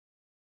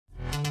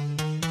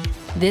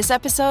This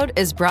episode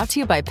is brought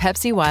to you by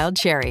Pepsi Wild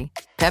Cherry.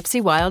 Pepsi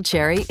Wild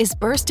Cherry is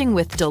bursting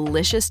with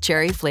delicious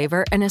cherry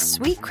flavor and a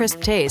sweet,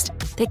 crisp taste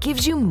that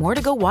gives you more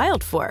to go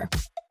wild for.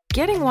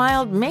 Getting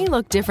wild may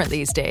look different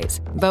these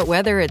days, but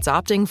whether it's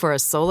opting for a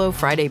solo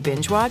Friday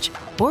binge watch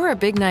or a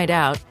big night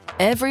out,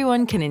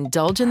 everyone can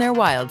indulge in their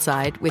wild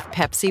side with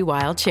Pepsi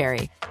Wild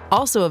Cherry.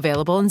 Also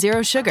available in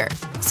Zero Sugar.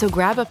 So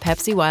grab a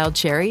Pepsi Wild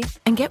Cherry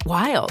and get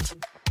wild.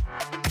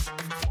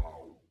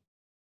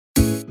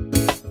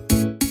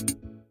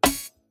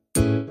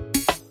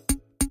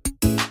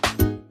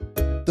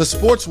 The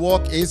Sports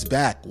Walk is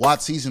back. Watch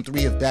Season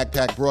 3 of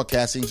Backpack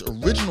Broadcasting's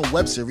original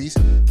web series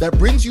that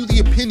brings you the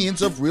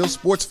opinions of real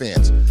sports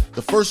fans.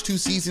 The first 2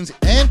 seasons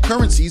and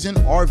current season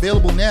are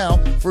available now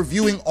for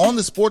viewing on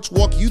the Sports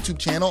Walk YouTube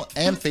channel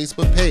and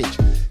Facebook page.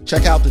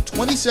 Check out the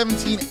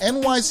 2017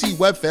 NYC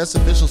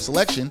WebFest official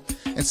selection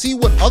and see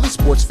what other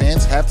sports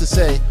fans have to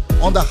say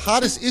on the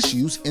hottest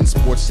issues in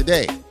sports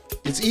today.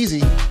 It's easy.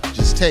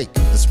 Just take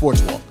the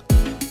Sports Walk.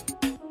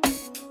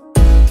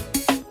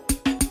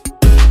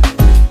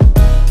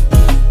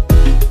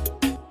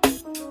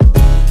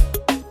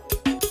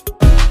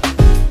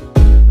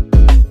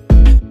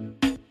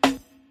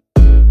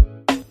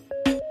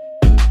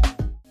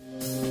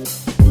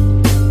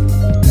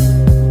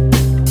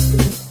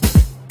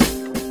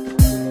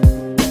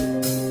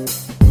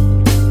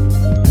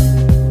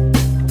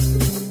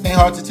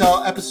 Hard to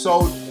Tell,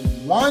 episode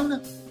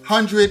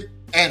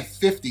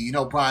 150. You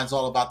know, Brian's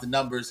all about the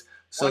numbers,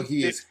 so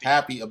he is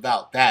happy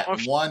about that.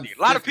 150.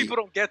 A lot of people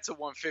don't get to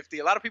 150.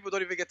 A lot of people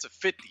don't even get to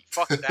 50.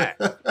 Fuck that.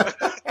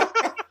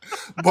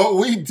 But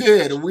we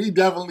did. We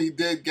definitely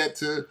did get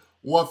to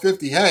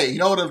 150. Hey, you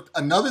know what?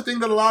 Another thing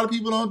that a lot of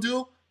people don't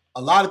do?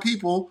 A lot of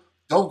people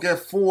don't get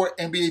 4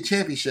 NBA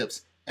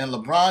championships. And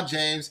LeBron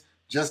James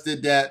just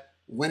did that,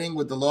 winning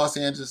with the Los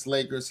Angeles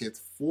Lakers, his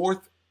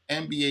 4th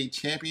NBA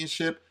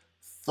championship.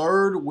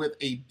 3rd with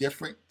a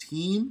different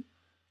team,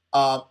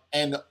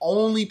 and the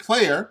only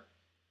player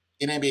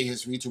in NBA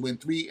history to win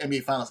 3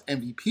 NBA Finals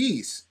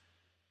MVPs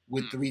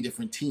with 3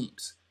 different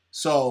teams.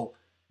 So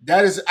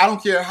that is, I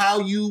don't care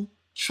how you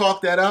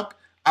chalk that up.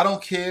 I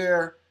don't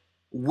care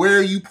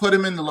where you put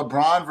him in the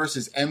LeBron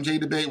versus MJ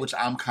debate, which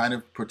I'm kind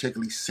of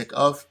particularly sick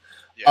of.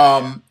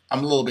 I'm a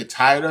little bit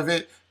tired of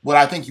it. What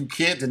I think you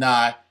can't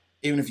deny,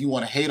 even if you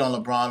want to hate on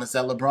LeBron, is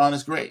that LeBron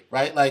is great,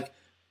 right? Like,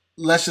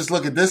 let's just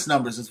look at this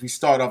numbers as we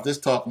start off this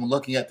talk when we're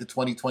looking at the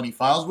 2020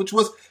 finals, which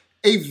was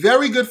a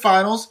very good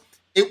finals.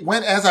 It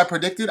went as I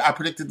predicted. I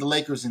predicted the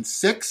Lakers in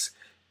 6.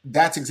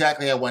 That's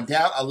exactly how it went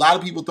down. A lot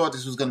of people thought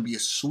this was going to be a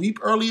sweep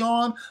early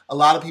on. A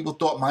lot of people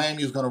thought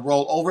Miami was going to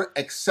roll over,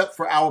 except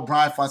for our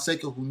Brian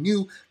Fonseca, who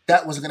knew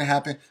that wasn't going to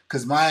happen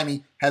because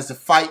Miami has to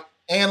fight.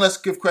 And let's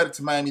give credit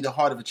to Miami, the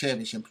heart of a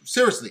championship.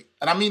 Seriously.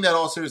 And I mean that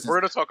all seriously. We're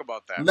going to talk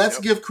about that. Let's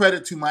give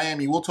credit to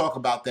Miami. We'll talk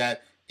about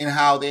that. And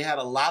how they had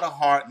a lot of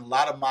heart and a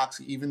lot of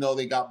moxie, even though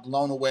they got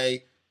blown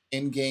away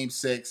in Game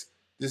 6.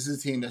 This is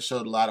a team that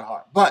showed a lot of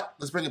heart. But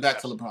let's bring it back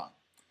to LeBron.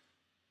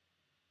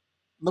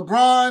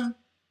 LeBron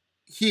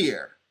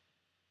here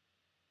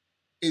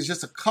is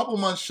just a couple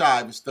months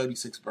shy of his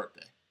 36th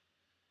birthday.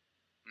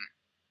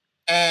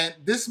 And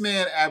this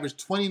man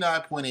averaged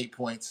 29.8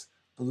 points,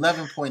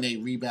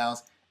 11.8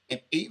 rebounds,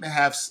 and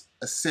 8.5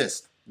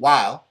 assists,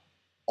 while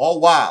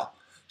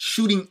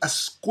shooting a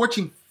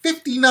scorching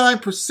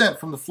 59%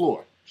 from the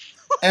floor.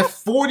 And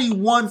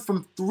 41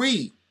 from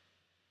 3.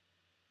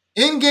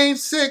 In Game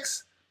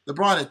 6,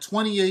 LeBron had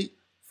 28,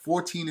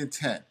 14, and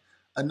 10.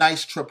 A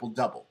nice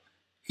triple-double.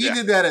 He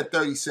did that at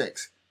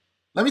 36.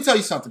 Let me tell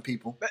you something,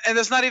 people. And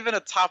it's not even a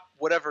top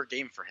whatever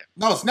game for him.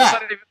 No, it's not.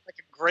 It's not even like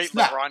a great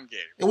LeBron game.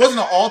 It wasn't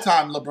an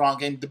all-time LeBron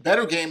game. The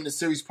better game in the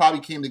series probably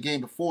came the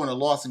game before and a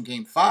loss in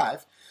Game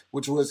 5,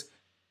 which was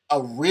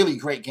a really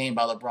great game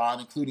by LeBron,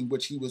 including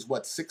which he was,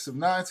 6 of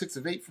 9, 6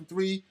 of 8 from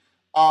 3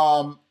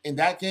 in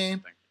that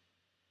game.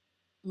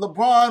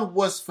 LeBron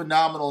was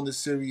phenomenal in this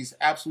series,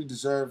 absolutely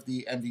deserved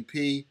the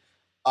MVP,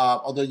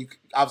 although you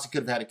obviously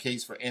could have had a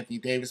case for Anthony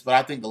Davis, but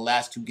I think the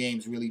last 2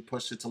 games really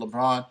pushed it to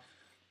LeBron.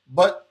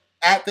 But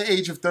at the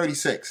age of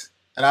 36,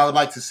 and I would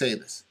like to say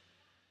this,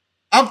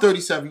 I'm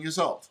 37 years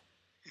old.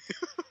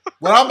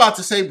 What I'm about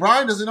to say,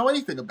 Brian doesn't know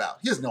anything about.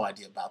 He has no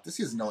idea about this.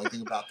 He doesn't know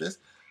anything about this.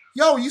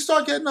 Yo, you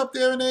start getting up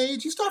there in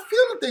age, you start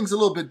feeling things a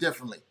little bit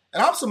differently.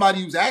 And I'm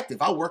somebody who's active.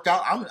 I work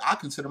out. I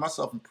consider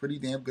myself in pretty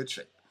damn good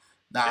shape.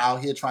 Not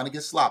out here trying to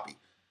get sloppy.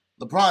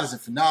 LeBron is in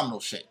phenomenal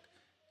shape.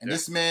 And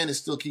this man is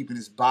still keeping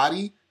his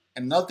body.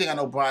 And another thing I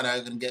know Brian and I are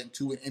going to get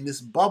into, in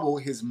this bubble,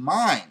 his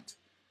mind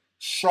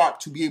sharp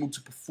to be able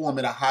to perform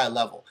at a high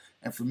level.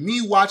 And for me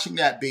watching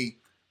that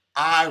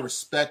I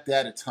respect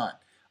that a ton.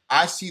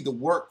 I see the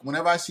work.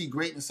 Whenever I see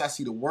greatness, I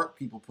see the work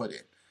people put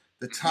in.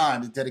 The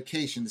time, the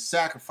dedication, the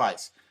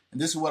sacrifice.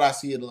 And this is what I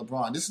see at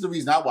LeBron. This is the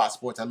reason I watch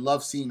sports. I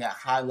love seeing that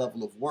high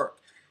level of work.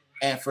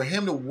 And for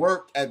him to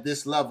work at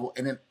this level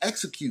and then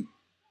execute,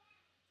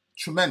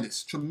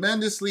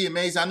 tremendously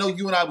amazing. I know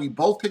you and I, we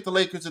both picked the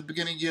Lakers at the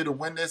beginning of the year to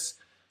win this.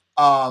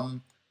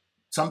 Some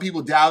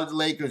people doubted the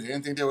Lakers. They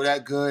didn't think they were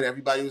that good.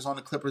 Everybody was on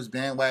the Clippers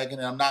bandwagon.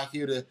 And I'm not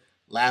here to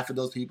laugh at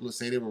those people who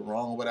say they were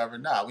wrong or whatever.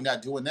 Nah, we're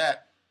not doing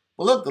that.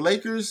 But look, the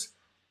Lakers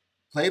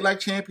played like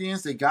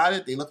champions. They got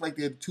it. They looked like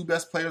they're the two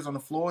best players on the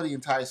floor the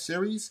entire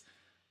series.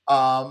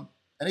 And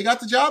they got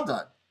the job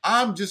done.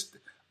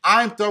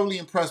 I'm thoroughly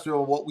impressed with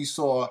what we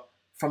saw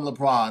from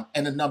LeBron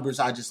and the numbers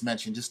I just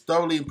mentioned. Just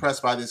thoroughly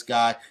impressed by this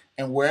guy.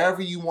 And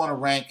wherever you want to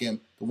rank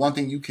him, the one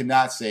thing you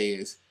cannot say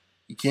is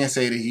you can't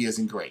say that he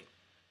isn't great.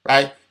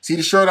 Right? See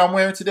the shirt I'm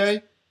wearing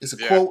today? It's a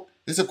quote.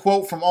 It's a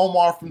quote from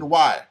Omar from The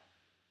Wire.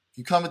 If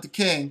you come at the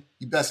king,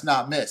 you best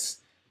not miss.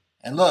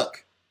 And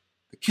look,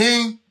 the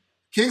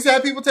King's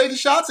had people taking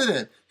shots at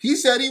him. He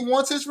said he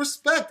wants his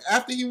respect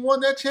after he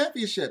won that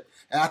championship.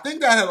 And I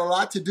think that had a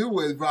lot to do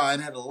with,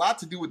 Brian, had a lot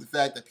to do with the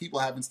fact that people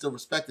haven't still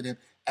respected him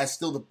as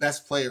still the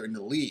best player in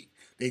the league.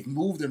 They've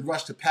moved and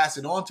rushed to pass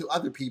it on to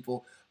other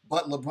people,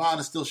 but LeBron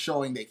is still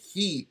showing that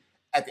he,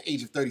 at the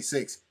age of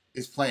 36,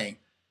 is playing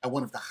at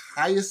one of the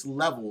highest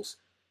levels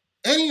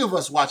any of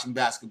us watching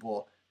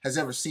basketball has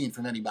ever seen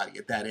from anybody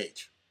at that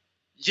age.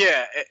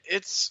 Yeah,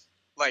 it's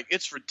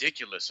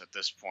ridiculous at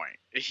this point.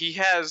 He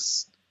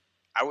has,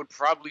 I would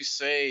probably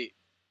say,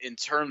 in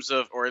terms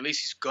of, or at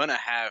least he's gonna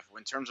have,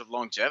 in terms of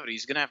longevity,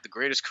 he's gonna have the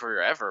greatest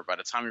career ever by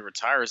the time he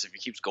retires if he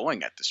keeps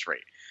going at this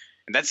rate.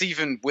 And that's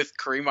even with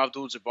Kareem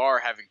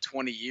Abdul-Jabbar having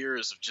 20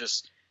 years of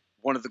just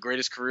one of the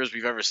greatest careers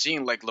we've ever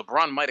seen. Like,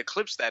 LeBron might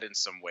eclipse that in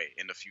some way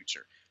in the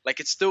future. Like,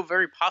 it's still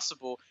very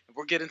possible, and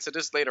we'll get into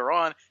this later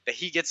on, that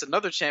he gets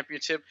another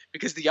championship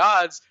because the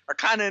odds are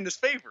kind of in his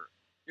favor.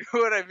 You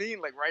know what I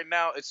mean? Like, right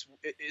now, it's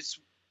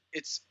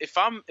if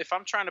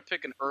I'm trying to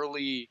pick an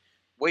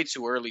way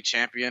too early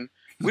champion,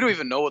 we don't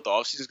even know what the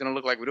offseason is going to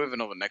look like. We don't even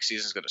know what next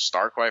season is going to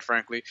start, quite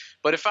frankly.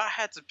 But if I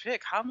had to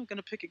pick, how am I going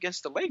to pick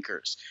against the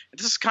Lakers? And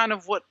this is kind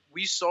of what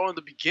we saw in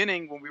the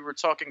beginning when we were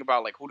talking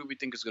about, like, who do we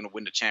think is going to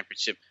win the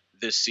championship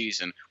this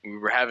season, when we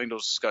were having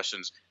those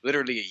discussions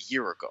literally a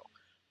year ago.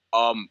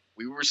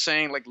 We were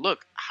saying, like,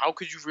 look, how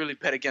could you really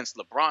bet against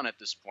LeBron at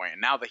this point?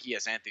 And now that he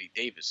has Anthony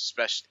Davis,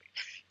 especially.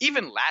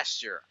 Even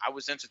last year, I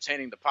was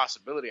entertaining the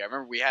possibility. I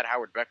remember we had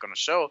Howard Beck on the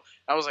show.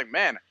 I was like,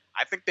 man,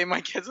 I think they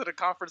might get to the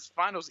conference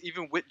finals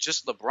even with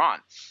just LeBron.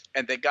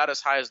 And they got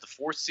as high as the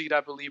 4th seed,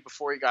 I believe,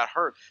 before he got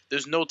hurt.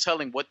 There's no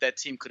telling what that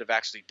team could have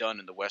actually done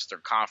in the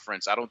Western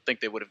Conference. I don't think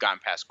they would have gotten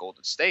past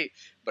Golden State,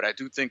 but I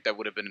do think that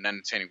would have been an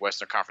entertaining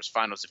Western Conference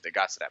finals if they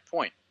got to that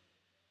point.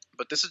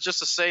 But this is just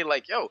to say,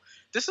 like, yo,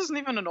 this isn't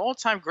even an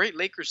all-time great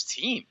Lakers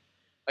team.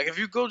 Like, if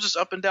you go just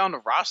up and down the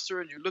roster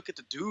and you look at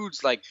the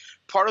dudes, like,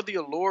 part of the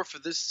allure for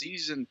this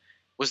season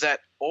was that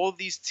all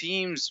these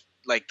teams,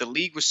 like, the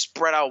league was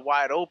spread out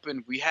wide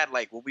open. We had,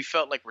 like, what we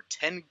felt like were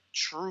 10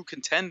 true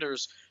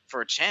contenders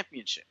for a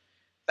championship.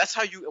 That's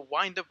how you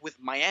wind up with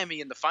Miami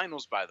in the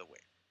finals, by the way,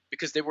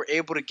 because they were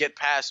able to get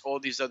past all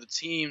these other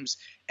teams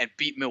and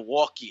beat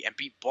Milwaukee and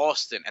beat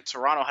Boston. And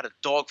Toronto had a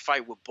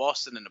dogfight with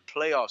Boston in the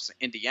playoffs. And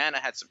Indiana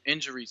had some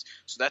injuries,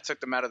 so that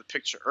took them out of the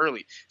picture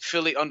early.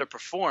 Philly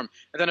underperformed.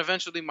 And then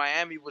eventually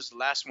Miami was the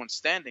last one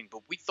standing.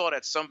 But we thought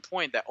at some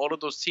point that all of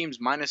those teams,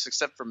 minus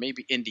except for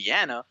maybe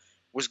Indiana,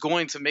 was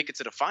going to make it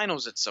to the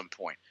finals at some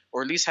point,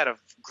 or at least had a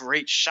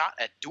great shot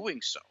at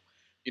doing so.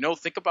 You know,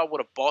 think about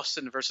what a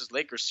Boston versus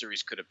Lakers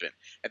series could have been.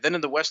 And then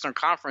in the Western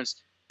Conference,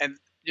 and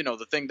you know,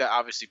 the thing that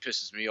obviously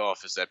pisses me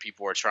off is that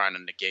people are trying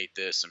to negate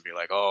this and be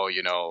like, oh,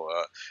 you know,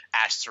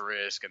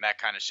 asterisk and that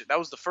kind of shit. That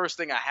was the first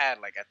thing I had,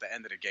 like, at the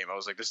end of the game. I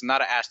was like, this is not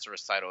an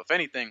asterisk title. If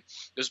anything,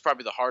 this is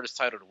probably the hardest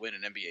title to win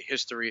in NBA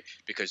history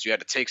because you had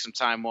to take some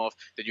time off,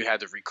 then you had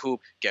to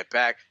recoup, get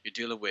back. You're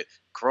dealing with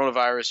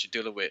coronavirus.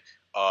 You're dealing with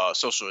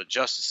social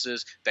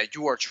injustices that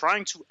you are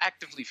trying to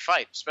actively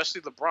fight,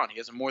 especially LeBron. He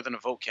has a more than a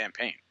vote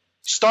campaign.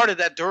 Started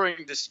that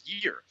during this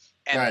year.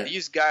 And right.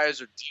 These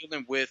guys are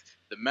dealing with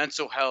the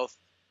mental health,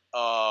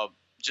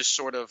 just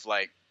sort of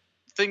like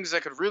things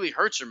that could really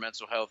hurt your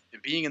mental health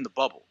and being in the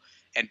bubble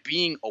and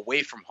being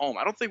away from home.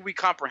 I don't think we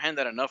comprehend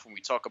that enough when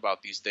we talk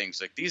about these things.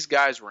 Like, these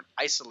guys were in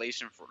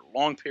isolation for a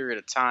long period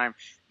of time.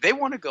 They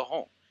want to go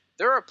home.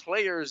 There are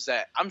players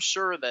that I'm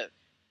sure that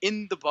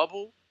in the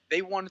bubble,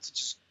 they wanted to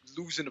just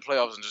lose in the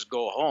playoffs and just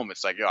go home.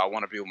 It's like, yo, I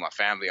want to be with my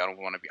family. I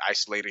don't want to be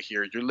isolated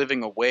here. You're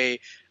living away,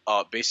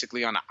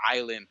 basically on an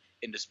island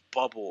in this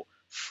bubble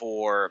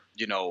for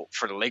the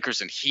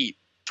Lakers and Heat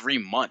 3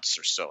 months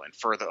or so, and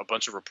for a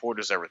bunch of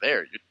reporters that were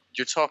there.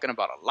 You're talking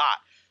about a lot.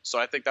 So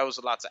I think that was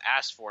a lot to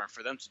ask for, and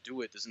for them to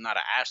do it is not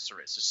an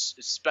asterisk.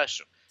 It's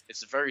special.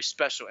 It's a very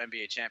special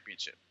NBA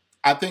championship.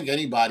 I think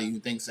anybody who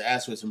thinks the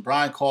asterisk, and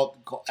Brian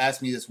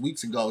asked me this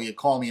weeks ago, he had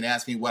called me and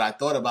asked me what I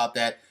thought about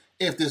that,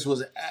 if this was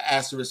an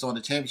asterisk on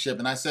the championship.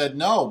 And I said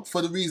no,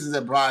 for the reasons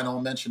that Brian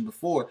all mentioned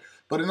before.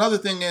 But another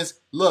thing is,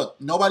 look,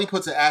 nobody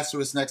puts an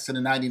asterisk next to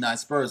the 99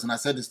 Spurs. And I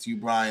said this to you,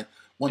 Brian,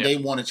 when they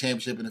won a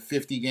championship in a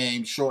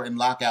 50-game shortened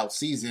lockout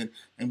season.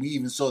 And we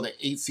even saw the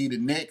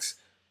 8-seeded Knicks,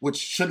 which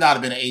should not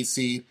have been an 8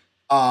 seed,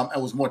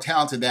 and was more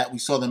talented that we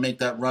saw them make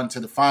that run to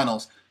the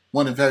finals.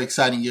 One of the very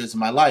exciting years of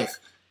my life.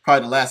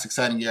 Probably the last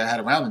exciting year I had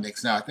around the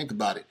Knicks, now I think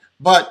about it.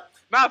 But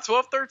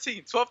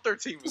 12-13.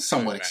 12-13 was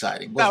somewhat good,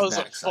 exciting. That was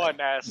that a exciting.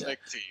 fun-ass Knick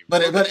team.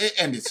 But it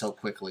ended so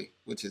quickly,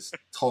 which is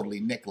totally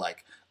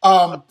Knick-like.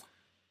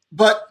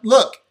 But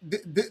look,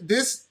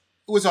 this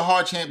was a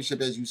hard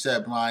championship, as you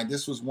said, Brian.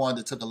 This was one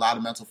that took a lot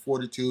of mental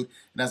fortitude.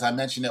 And as I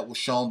mentioned, that was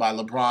shown by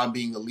LeBron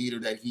being the leader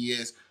that he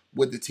is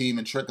with the team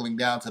and trickling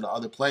down to the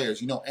other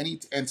players.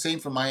 And same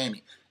for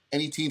Miami.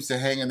 Any teams to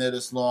hang in there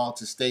this long,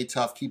 to stay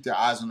tough, keep their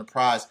eyes on the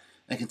prize,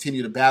 and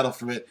continue to battle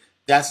for it,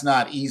 that's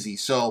not easy.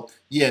 So,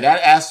 yeah,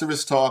 that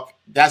asterisk talk,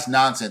 that's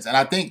nonsense. And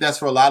I think that's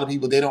for a lot of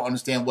people, they don't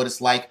understand what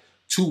it's like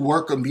to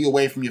work and be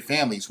away from your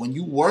families. When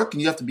you work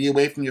and you have to be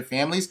away from your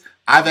families,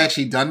 I've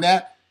actually done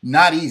that.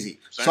 Not easy.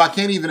 Same. So I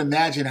can't even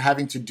imagine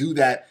having to do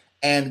that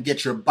and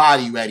get your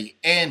body ready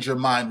and your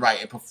mind right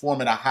and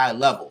perform at a high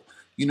level.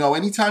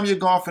 Anytime you're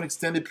gone for an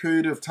extended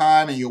period of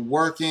time and you're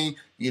working and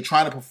you're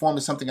trying to perform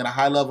at something at a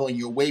high level and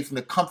you're away from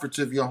the comforts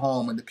of your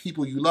home and the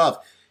people you love,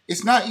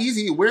 it's not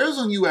easy. It wears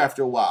on you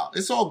after a while.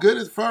 It's all good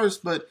at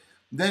first, but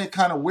then it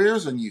kind of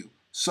wears on you.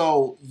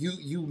 So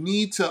you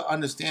need to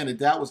understand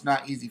that was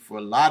not easy for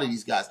a lot of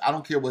these guys. I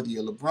don't care whether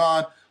you're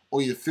LeBron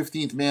or you're the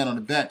 15th man on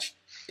the bench.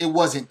 It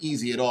wasn't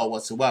easy at all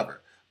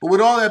whatsoever. But with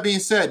all that being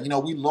said,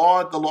 we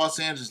laud the Los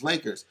Angeles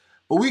Lakers,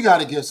 but we got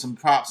to give some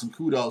props and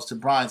kudos to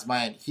Brian's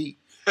Miami Heat.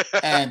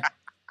 And,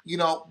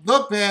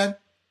 look, man,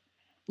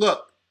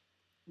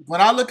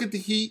 when I look at the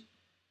Heat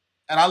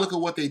and I look at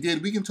what they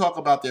did, we can talk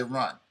about their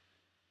run.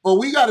 But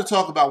we got to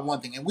talk about one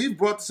thing. And we've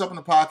brought this up in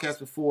the podcast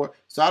before,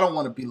 so I don't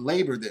want to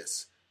belabor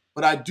this.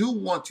 But I do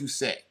want to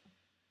say,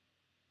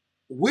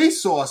 we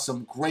saw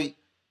some great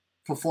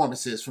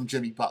performances from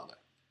Jimmy Butler,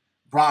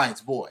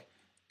 Brian's boy.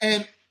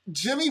 And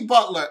Jimmy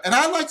Butler, and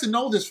I like to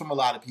know this from a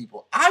lot of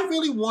people. I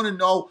really want to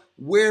know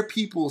where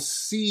people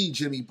see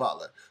Jimmy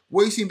Butler.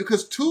 Where you see him,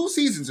 because 2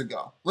 seasons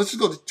ago, let's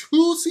just go to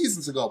 2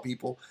 seasons ago,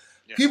 people.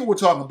 Yeah. People were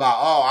talking about,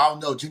 I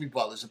don't know, Jimmy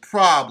Butler's a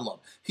problem.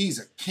 He's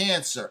a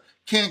cancer.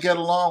 Can't get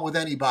along with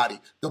anybody.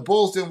 The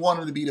Bulls didn't want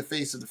him to be the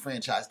face of the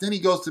franchise. Then he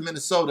goes to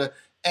Minnesota,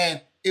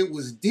 and it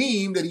was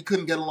deemed that he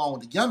couldn't get along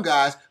with the young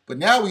guys. But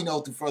now we know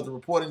through further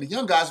reporting, the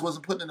young guys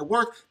wasn't putting in the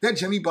work that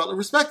Jimmy Butler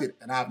respected.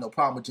 And I have no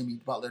problem with Jimmy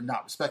Butler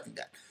not respecting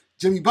that.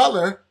 Jimmy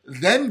Butler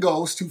then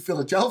goes to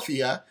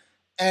Philadelphia,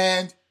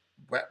 and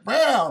Brett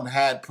Brown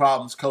had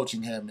problems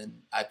coaching him.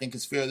 And I think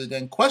it's fair to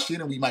then question,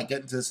 and we might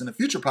get into this in a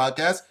future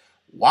podcast,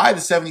 why the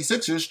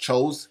 76ers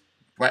chose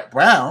Brett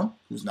Brown,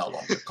 who's no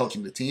longer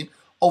coaching the team,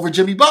 over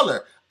Jimmy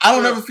Butler. I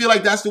don't ever feel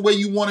like that's the way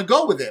you want to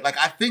go with it. Like,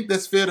 I think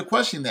that's fair to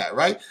question that,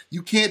 right?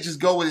 You can't just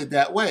go with it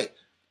that way.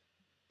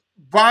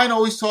 Brian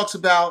always talks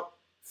about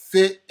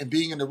fit and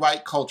being in the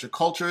right culture.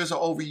 Culture is an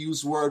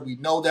overused word. We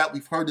know that.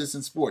 We've heard this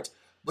in sports.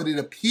 But it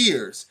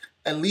appears,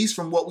 at least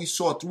from what we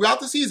saw throughout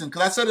the season,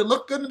 because I said it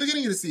looked good in the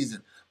beginning of the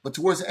season, but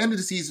towards the end of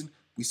the season,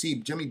 we see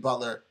Jimmy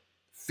Butler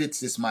fits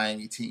this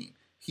Miami team.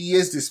 He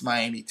is this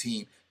Miami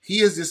team. He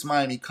is this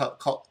Miami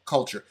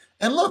culture.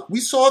 And look, we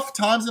saw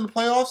times in the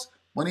playoffs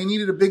when they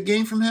needed a big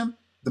game from him,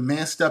 the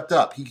man stepped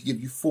up. He could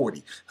give you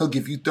 40. He'll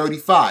give you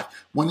 35.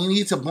 When he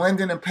needs to blend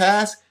in and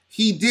pass,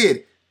 he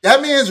did.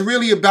 That man's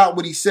really about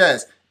what he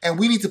says, and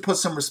we need to put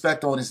some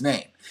respect on his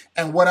name.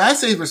 And when I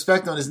say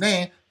respect on his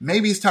name,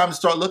 maybe it's time to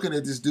start looking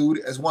at this dude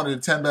as one of the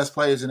 10 best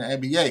players in the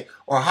NBA,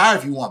 or higher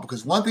if you want,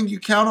 because one thing you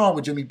count on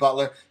with Jimmy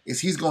Butler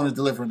is he's going to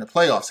deliver in the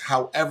playoffs,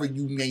 however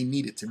you may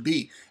need it to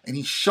be. And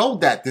he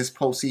showed that this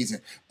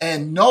postseason.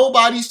 And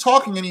nobody's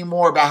talking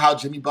anymore about how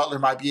Jimmy Butler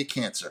might be a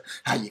cancer,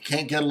 how you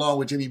can't get along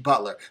with Jimmy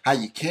Butler, how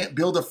you can't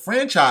build a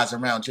franchise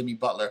around Jimmy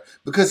Butler,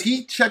 because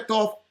he checked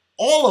off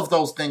all of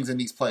those things in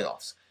these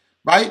playoffs,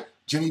 right?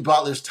 Jimmy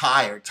Butler's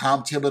tired.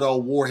 Tom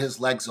Thibodeau wore his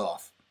legs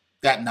off.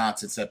 That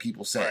nonsense that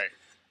people say. Right.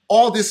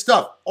 All this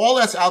stuff, all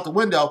that's out the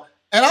window.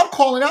 And I'm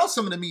calling out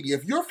some of the media.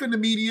 If you're from the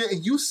media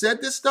and you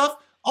said this stuff,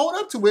 own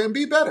up to it and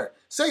be better.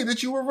 Say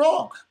that you were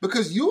wrong,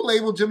 because you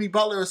labeled Jimmy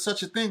Butler as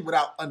such a thing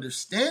without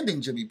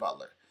understanding Jimmy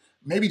Butler.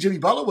 Maybe Jimmy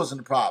Butler wasn't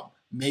the problem.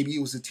 Maybe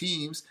it was the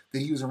teams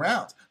that he was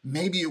around.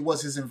 Maybe it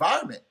was his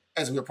environment,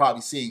 as we're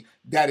probably seeing.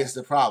 That is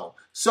the problem.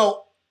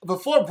 So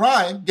before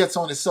Brian gets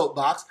on his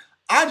soapbox,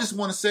 I just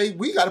want to say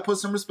we got to put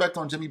some respect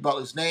on Jimmy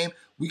Butler's name.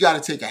 We got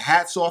to take a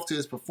hats off to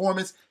his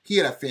performance. He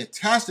had a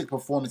fantastic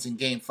performance in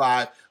Game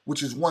 5,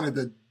 which is one of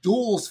the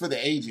duels for the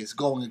ages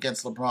going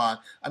against LeBron.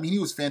 I mean, he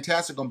was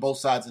fantastic on both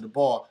sides of the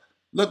ball.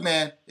 Look,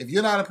 man, if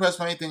you're not impressed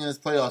with anything in this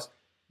playoffs,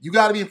 you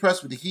got to be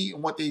impressed with the Heat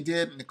and what they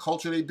did and the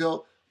culture they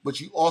built, but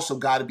you also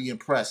got to be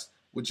impressed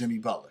with Jimmy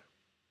Butler.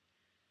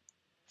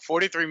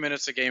 43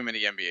 minutes a game in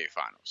the NBA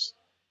Finals.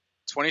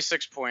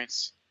 26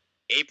 points,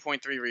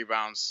 8.3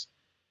 rebounds,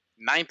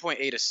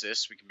 9.8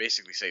 assists. We can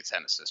basically say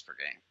 10 assists per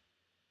game.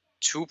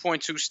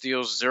 2.2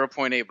 steals,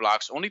 0.8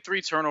 blocks, only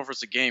 3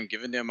 turnovers a game,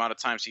 given the amount of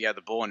times he had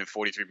the ball in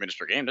 43 minutes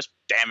per game. That's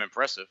damn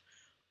impressive.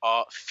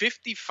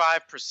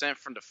 55%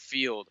 from the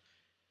field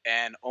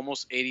and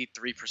almost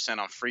 83%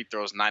 on free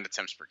throws, 9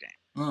 attempts per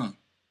game.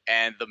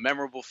 And the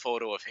memorable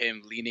photo of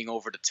him leaning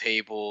over the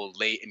table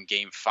late in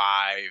Game 5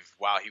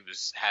 while he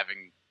was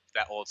having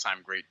that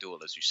all-time great duel,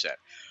 as you said.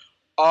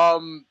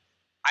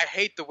 I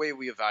hate the way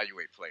we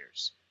evaluate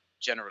players,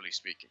 generally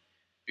speaking,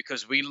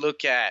 because we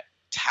look at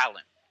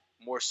talent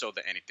more so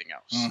than anything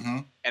else. Mm-hmm.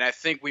 And I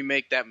think we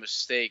make that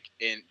mistake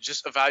in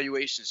just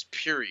evaluations,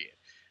 period.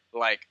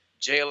 Like,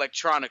 Jay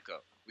Electronica,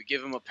 we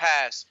give him a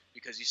pass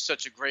because he's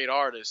such a great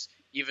artist,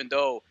 even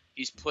though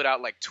he's put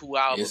out like 2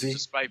 albums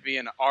despite being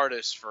an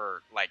artist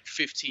for like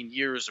 15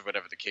 years or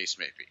whatever the case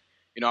may be.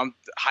 I'm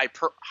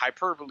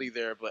hyperbole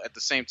there, but at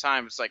the same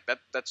time, it's like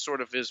that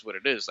sort of is what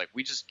it is. Like,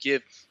 we just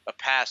give a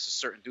pass to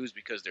certain dudes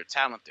because they're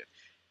talented.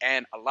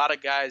 And a lot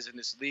of guys in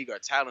this league are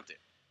talented.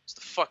 It's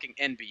the fucking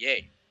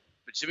NBA.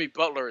 But Jimmy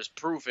Butler has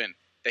proven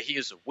that he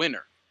is a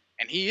winner.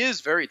 And he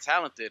is very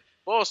talented,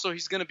 but also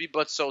he's going to be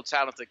but so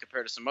talented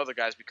compared to some other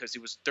guys because he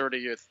was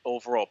 30th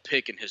overall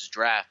pick in his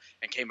draft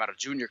and came out of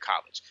junior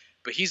college.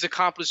 But he's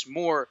accomplished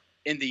more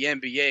in the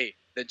NBA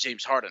than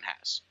James Harden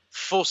has.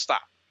 Full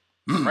stop.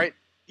 Right?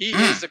 He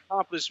has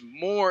accomplished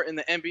more in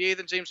the NBA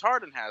than James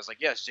Harden has.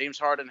 Like, yes, James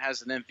Harden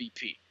has an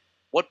MVP.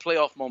 What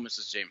playoff moments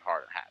does James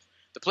Harden have?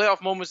 The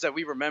playoff moments that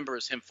we remember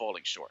is him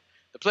falling short.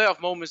 The playoff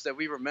moments that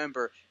we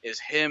remember is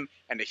him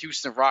and the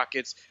Houston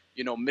Rockets,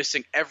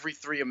 missing every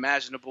three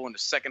imaginable in the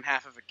second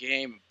half of a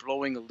game,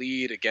 blowing a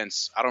lead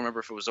against, I don't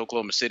remember if it was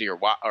Oklahoma City or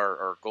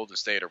Golden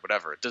State or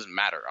whatever. It doesn't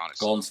matter,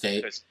 honestly. Golden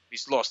State. Because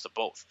he's lost to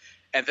both.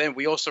 And then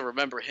we also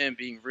remember him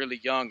being really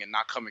young and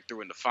not coming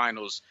through in the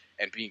finals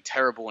and being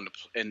terrible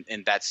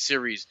in that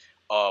series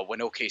when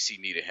OKC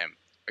needed him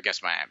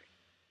against Miami.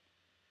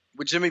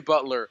 With Jimmy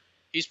Butler,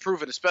 he's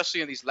proven,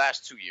 especially in these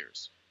last 2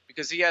 years,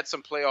 because he had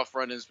some playoff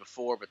run-ins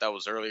before, but that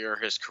was earlier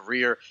in his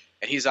career,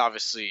 and he's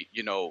obviously,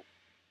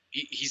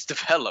 he's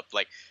developed.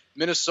 Like,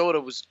 Minnesota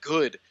was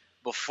good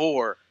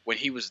before when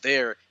he was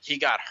there. He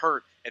got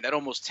hurt, and that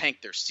almost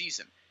tanked their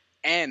season.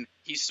 And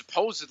he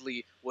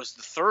supposedly was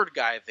the third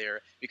guy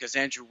there because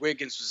Andrew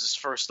Wiggins was his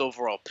first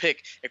overall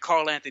pick, and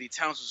Karl Anthony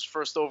Towns was his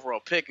first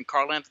overall pick, and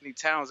Karl Anthony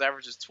Towns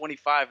averages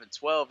 25 and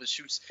 12 and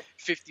shoots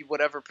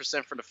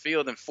 50% from the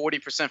field and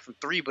 40% from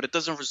three, but it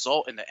doesn't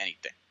result into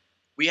anything.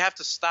 We have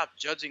to stop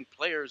judging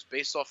players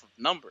based off of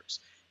numbers.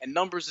 And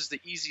numbers is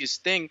the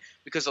easiest thing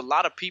because a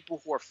lot of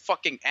people who are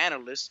fucking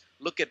analysts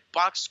look at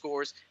box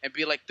scores and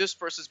be like, this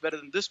person's better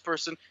than this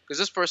person because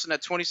this person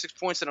had 26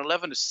 points and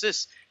 11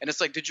 assists. And it's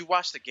like, did you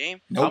watch the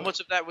game? Nope. How much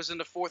of that was in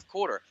the fourth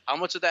quarter? How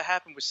much of that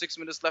happened with 6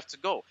 minutes left to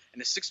go?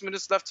 And the 6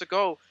 minutes left to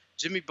go,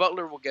 Jimmy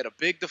Butler will get a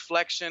big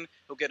deflection.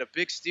 He'll get a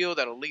big steal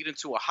that'll lead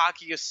into a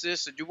hockey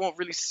assist. And you won't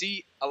really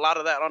see a lot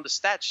of that on the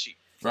stat sheet.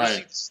 Right. You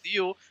see the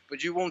steal,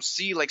 but you won't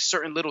see like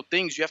certain little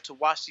things. You have to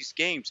watch these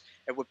games.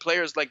 And with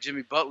players like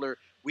Jimmy Butler,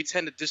 we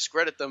tend to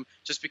discredit them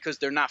just because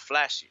they're not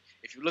flashy.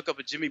 If you look up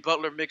a Jimmy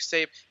Butler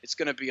mixtape, it's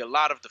going to be a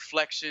lot of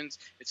deflections.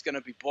 It's going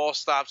to be ball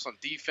stops on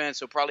defense.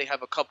 He'll probably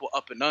have a couple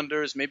up and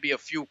unders, maybe a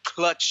few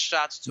clutch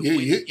shots to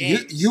win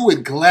games. You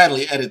would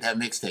gladly edit that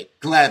mixtape.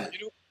 Gladly.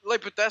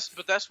 But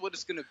that's what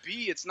it's going to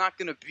be. It's not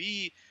going to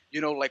be,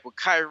 like with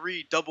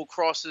Kyrie, double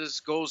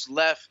crosses, goes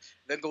left,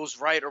 then goes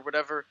right or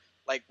whatever.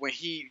 Like when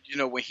he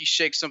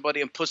shakes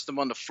somebody and puts them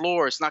on the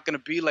floor, it's not going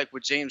to be like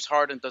when James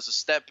Harden does a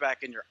step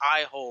back in your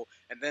eye hole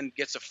and then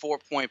gets a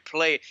 4-point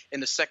play in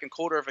the second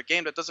quarter of a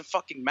game that doesn't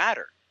fucking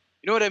matter.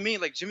 You know what I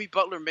mean? Like, Jimmy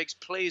Butler makes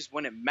plays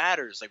when it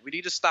matters. Like, we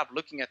need to stop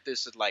looking at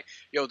this as like,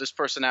 this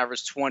person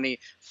averaged 20,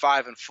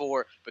 5 and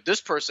 4, but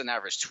this person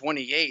averaged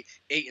 28,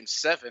 8 and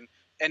 7.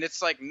 And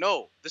it's like,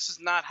 no, this is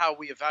not how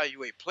we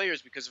evaluate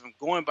players, because if I'm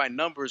going by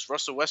numbers,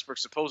 Russell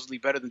Westbrook's supposedly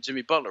better than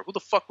Jimmy Butler. Who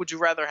the fuck would you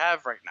rather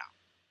have right now?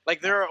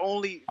 Like,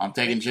 I'm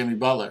taking Jimmy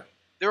Butler.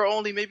 There are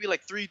only maybe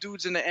like 3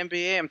 dudes in the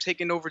NBA. I'm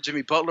taking over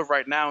Jimmy Butler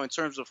right now in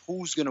terms of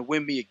who's going to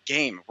win me a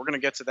game. We're going to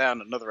get to that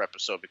in another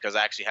episode because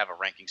I actually have a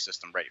ranking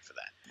system ready for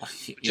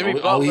that. Jimmy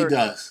Butler, he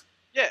does.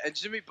 Yeah, and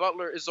Jimmy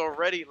Butler is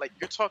already, like,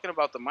 you're talking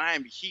about the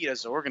Miami Heat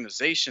as an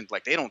organization.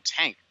 Like, they don't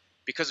tank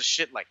because of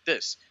shit like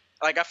this.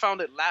 Like, I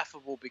found it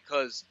laughable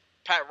because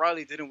Pat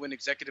Riley didn't win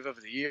Executive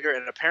of the Year,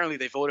 and apparently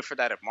they voted for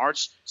that in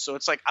March. So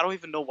it's like, I don't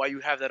even know why you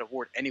have that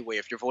award anyway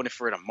if you're voting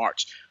for it in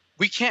March.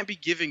 We can't be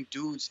giving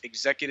dudes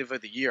Executive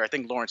of the Year. I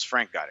think Lawrence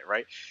Frank got it,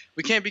 right?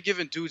 We can't be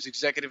giving dudes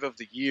Executive of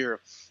the Year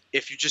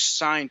if you just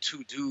sign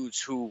 2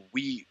 dudes who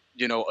we,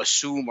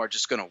 assume are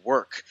just going to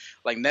work.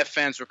 Like, Net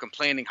fans were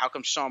complaining, how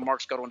come Sean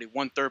Marks got only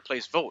 1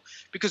 third-place vote?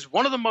 Because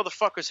one of the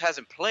motherfuckers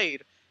hasn't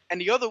played, and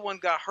the other one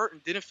got hurt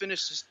and didn't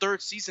finish his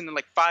 3rd season in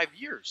like 5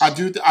 years. I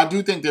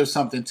do think there's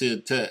something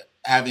to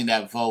having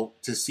that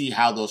vote to see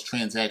how those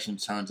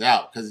transactions turns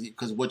out.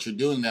 Because what you're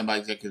doing then by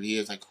Executive of the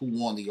Year is like who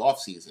won the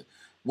offseason.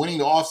 Winning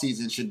the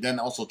offseason should then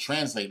also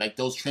translate. Like,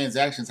 those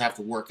transactions have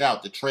to work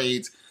out. The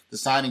trades, the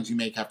signings you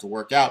make have to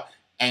work out.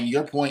 And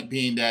your point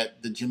being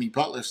that the Jimmy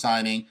Butler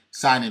sign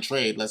and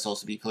trade, let's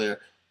also be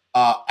clear,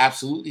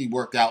 absolutely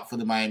worked out for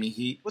the Miami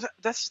Heat. Well,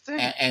 that's the thing.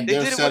 And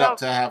they're set up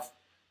to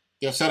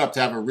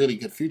have a really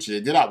good future. They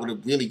did it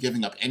without really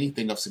giving up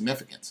anything of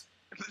significance.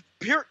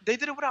 They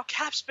did it without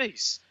cap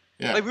space.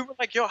 Yeah. Like, we were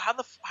like, yo, how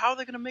are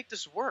they going to make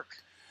this work?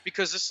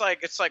 Because it's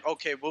like,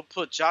 okay, we'll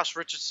put Josh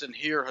Richardson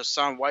here,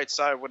 Hassan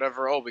Whiteside,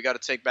 whatever. Oh, we got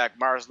to take back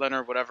Myers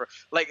Leonard, whatever.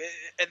 Like,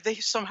 and they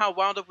somehow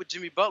wound up with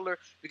Jimmy Butler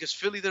because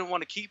Philly didn't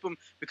want to keep him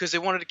because they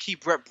wanted to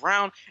keep Brett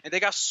Brown. And they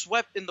got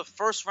swept in the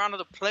first round of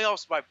the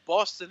playoffs by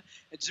Boston.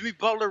 And Jimmy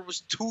Butler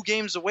was 2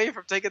 games away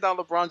from taking down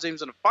LeBron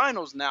James in the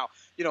finals now.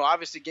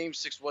 obviously Game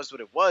 6 was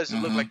what it was. It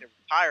looked like they were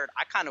tired.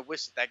 I kind of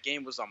wish that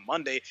game was on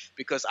Monday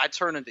because I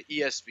turned into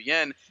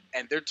ESPN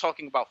and they're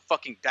talking about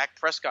fucking Dak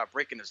Prescott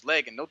breaking his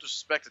leg. And no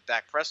disrespect to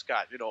Dak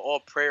Prescott, all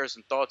prayers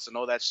and thoughts and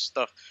all that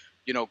stuff,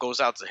 goes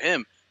out to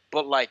him.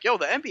 But the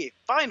NBA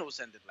Finals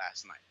ended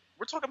last night.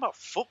 We're talking about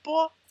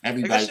football?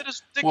 Everybody, that shit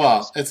is ridiculous.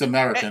 Well, it's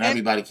America and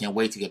everybody can't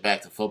wait to get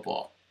back to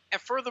football.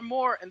 And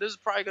furthermore, and this is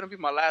probably going to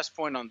be my last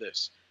point on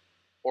this,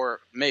 or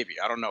maybe,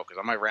 I don't know, because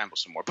I might ramble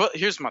some more. But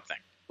here's my thing.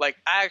 I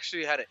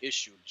actually had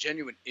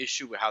genuine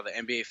issue with how the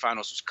NBA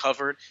Finals was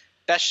covered.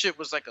 That shit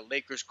was like a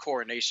Lakers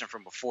coronation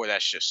from before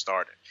that shit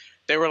started.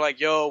 They were like,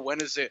 yo,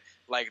 when is it?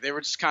 They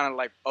were just kind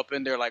of up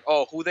in there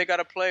oh, who they got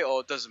to play? Oh,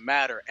 it doesn't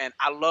matter. And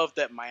I love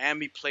that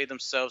Miami played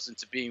themselves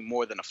into being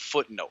more than a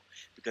footnote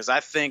because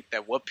I think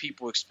that what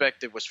people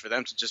expected was for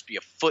them to just be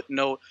a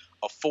footnote,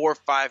 a 4 or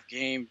 5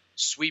 game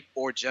sweep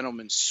or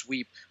gentleman's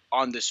sweep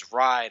on this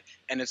ride.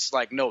 And it's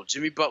no,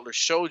 Jimmy Butler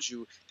showed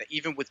you that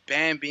even with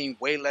Bam being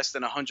way less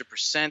than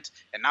 100%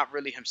 and not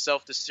really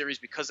himself this series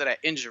because of that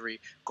injury,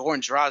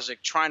 Goran Dragic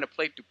trying to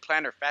play through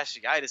plantar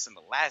fasciitis in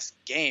the last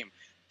game,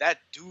 that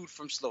dude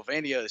from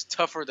Slovenia is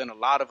tougher than a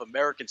lot of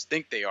Americans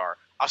think they are.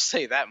 I'll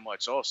say that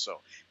much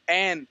also.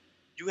 And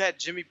you had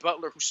Jimmy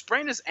Butler, who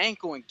sprained his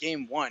ankle in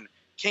Game 1,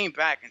 came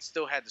back and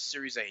still had the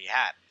series that he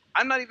had.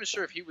 I'm not even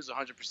sure if he was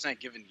 100%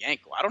 given the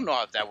ankle. I don't know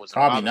if that was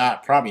Probably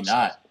not.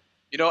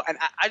 And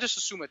I just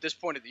assume at this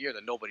point of the year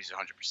that nobody's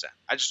 100%.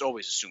 I just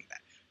always assume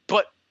that.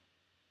 But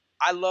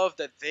I love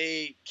that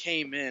they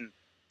came in,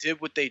 did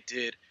what they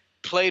did,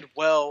 played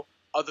well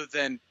other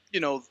than,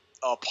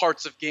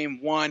 parts of Game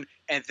 1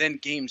 and then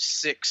Game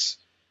 6,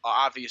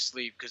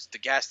 obviously, because the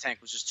gas tank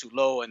was just too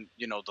low and,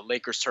 the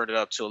Lakers turned it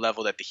up to a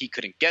level that the Heat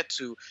couldn't get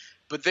to.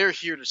 But they're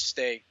here to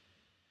stay.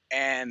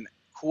 And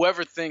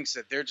whoever thinks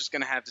that they're just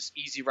going to have this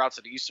easy route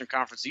to the Eastern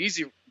Conference, the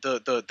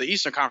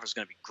Eastern Conference is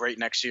going to be great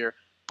next year.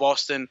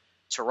 Boston,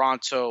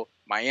 Toronto,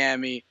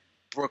 Miami,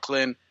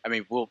 Brooklyn. I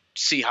mean, we'll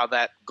see how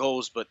that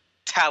goes, but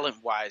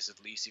talent-wise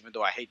at least, even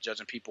though I hate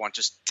judging people on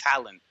just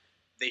talent,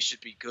 they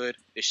should be good.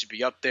 They should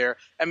be up there.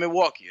 And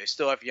Milwaukee, they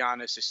still have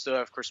Giannis. They still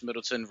have Chris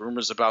Middleton.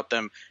 Rumors about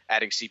them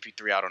adding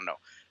CP3, I don't know.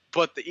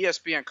 But the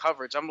ESPN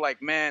coverage, I'm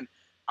like, man,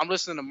 I'm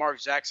listening to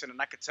Mark Jackson,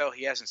 and I could tell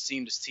he hasn't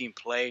seen this team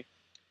play.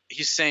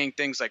 He's saying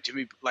things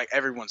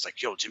everyone's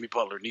like, yo, Jimmy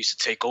Butler needs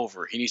to take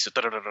over. He needs to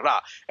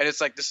da-da-da-da-da. And it's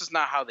this is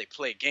not how they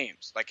play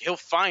games. He'll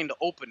find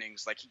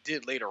openings like he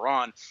did later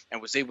on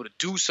and was able to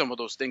do some of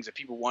those things that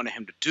people wanted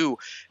him to do.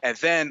 And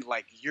then,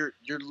 you're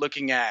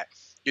looking at,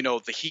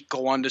 the Heat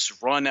go on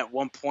this run at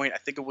one point. I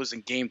think it was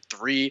in Game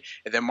 3.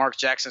 And then Mark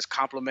Jackson's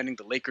complimenting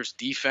the Lakers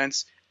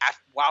defense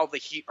while the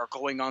Heat are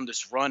going on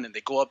this run and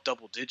they go up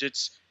double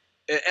digits.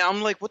 And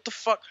I'm like, what the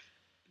fuck?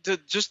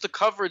 Just the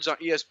coverage on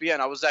ESPN,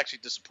 I was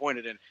actually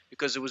disappointed in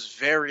because it was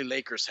very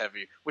Lakers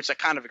heavy, which I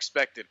kind of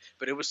expected,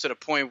 but it was to the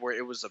point where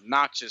it was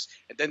obnoxious.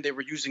 And then they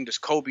were using this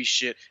Kobe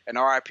shit, and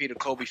RIP to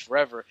Kobe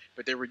forever,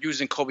 but they were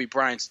using Kobe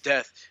Bryant's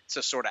death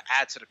to sort of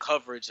add to the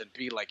coverage and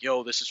be like,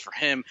 yo, this is for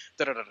him,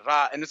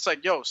 da-da-da-da-da. And it's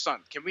like, yo,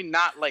 son, can we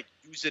not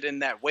use it in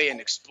that way and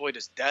exploit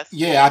his death?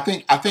 Yeah, I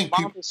think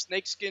Mamba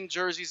snakeskin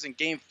jerseys in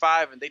Game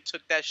 5, and they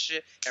took that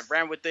shit and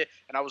ran with it,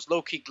 and I was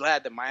low-key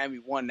glad that Miami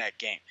won that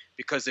game.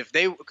 Because if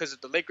the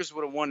Lakers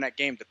would have won that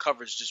game, the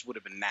coverage just would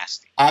have been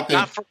nasty.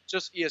 Not for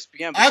just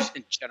ESPN, but just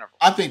in general.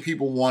 I think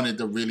people wanted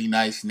the really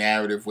nice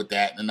narrative with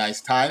that and a nice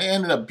tie. It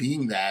ended up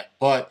being that,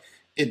 but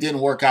it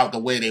didn't work out the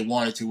way they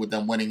wanted to with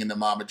them winning in the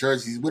Mamba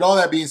jerseys. With all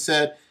that being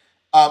said,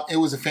 it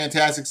was a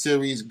fantastic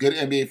series, good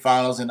NBA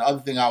Finals, and the other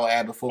thing I will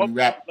add before we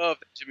wrap. I love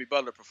the Jimmy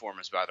Butler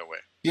performance, by the way.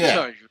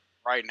 Yeah.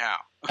 Right now.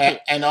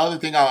 and the other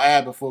thing I'll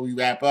add before we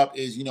wrap up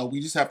is, we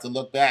just have to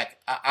look back.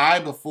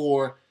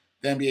 Before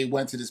the NBA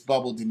went to this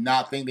bubble, did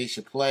not think they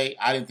should play.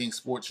 I didn't think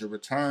sports should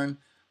return.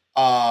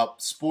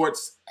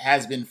 Sports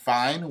has been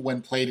fine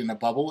when played in a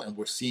bubble, and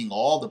we're seeing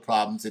all the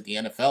problems that the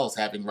NFL is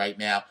having right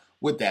now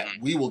with that.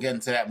 We will get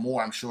into that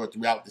more, I'm sure,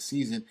 throughout the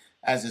season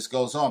as this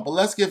goes on. But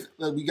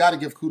we got to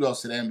give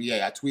kudos to the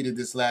NBA. I tweeted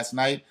this last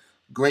night.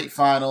 Great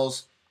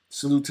finals.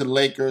 Salute to the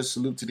Lakers.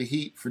 Salute to the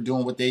Heat for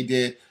doing what they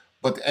did.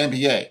 But the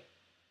NBA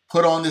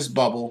put on this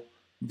bubble.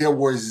 There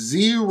were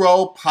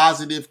 0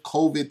 positive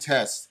COVID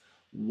tests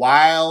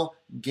while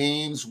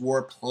games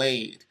were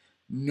played.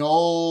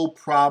 No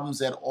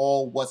problems at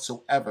all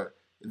whatsoever.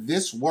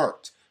 This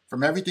worked.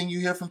 From everything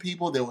you hear from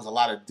people, there was a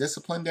lot of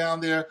discipline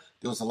down there.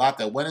 There was a lot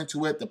that went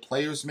into it. The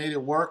players made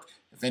it work.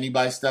 If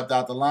anybody stepped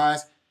out the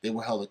lines, they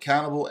were held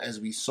accountable, as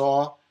we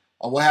saw.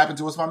 What happened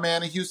to my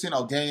man in Houston?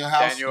 Daniel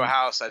House. Daniel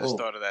House, I just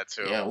thought of that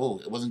too. Yeah,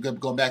 it wasn't good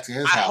going back to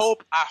his house.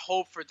 I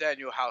hope for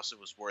Daniel House it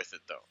was worth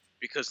it, though.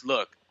 Because,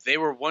 look, they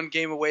were one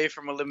game away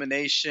from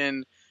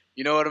elimination.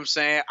 You know what I'm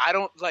saying? I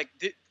don't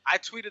I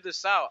tweeted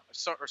this out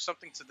or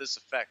something to this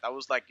effect. I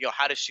was like, yo,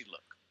 how does she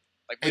look?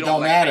 It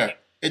don't matter.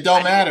 It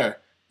don't matter.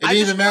 It didn't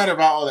even matter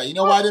about all that. You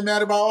know why it didn't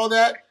matter about all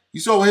that?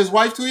 You saw what his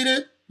wife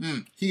tweeted?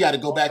 He got to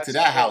go back to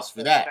that house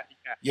for that.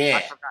 Yeah.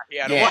 I forgot he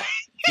had a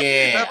wife.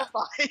 Yeah.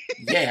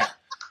 Yeah.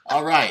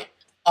 All right.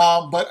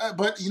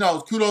 But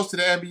kudos to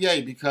the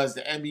NBA because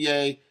the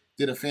NBA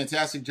did a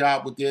fantastic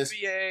job with this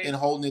NBA, and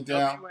holding it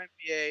down.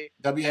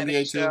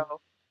 WNBA too.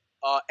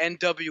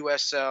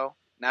 NWSL,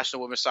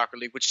 National Women's Soccer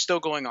League, which is still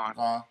going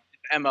on.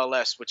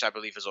 MLS, which I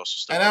believe is also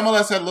still going on. And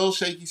MLS had a little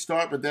shaky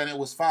start, but then it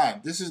was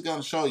fine. This is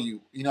going to show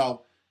you,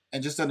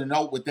 and just on a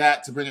note with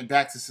that, to bring it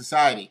back to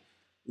society,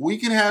 we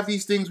can have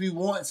these things we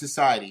want in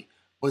society,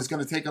 but it's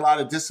going to take a lot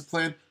of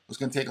discipline. It's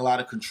going to take a lot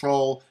of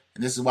control.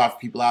 And this is why for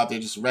people out there,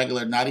 just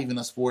regular, not even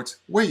in sports,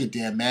 wear your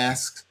damn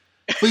masks.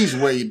 Please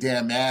wear your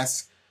damn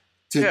masks.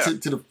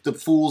 To the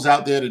fools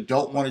out there that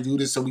don't want to do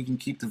this so we can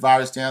keep the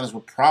virus down, as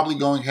we're probably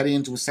heading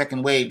into a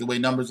second wave the way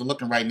numbers are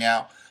looking right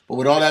now. But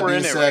with all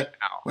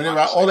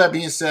that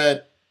being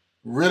said,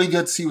 really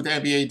good to see what the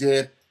NBA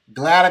did.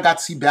 Glad I got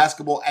to see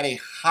basketball at a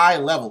high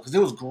level because there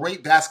was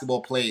great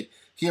basketball played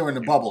here in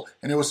the bubble,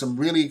 and there were some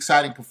really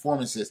exciting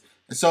performances.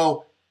 And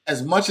so,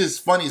 as much as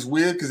funny is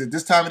weird, because at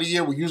this time of the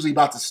year, we're usually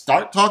about to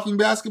start talking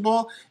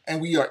basketball,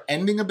 and we are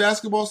ending a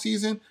basketball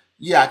season.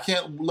 Yeah, I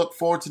can't look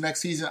forward to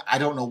next season. I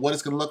don't know what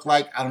it's going to look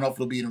like. I don't know if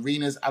it'll be in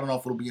arenas. I don't know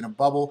if it'll be in a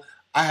bubble.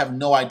 I have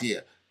no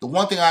idea. The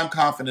one thing I'm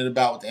confident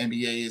about with the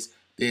NBA is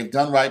they have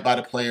done right by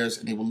the players,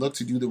 and they will look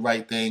to do the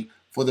right thing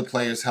for the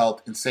players'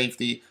 health and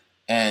safety.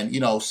 And,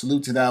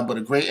 salute to them. But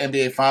a great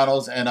NBA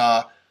Finals and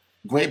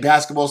great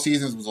basketball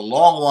seasons. It was a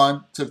long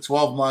one. Took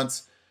 12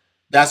 months.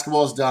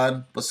 Basketball's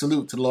done. But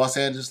salute to the Los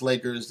Angeles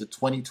Lakers, the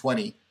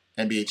 2020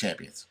 NBA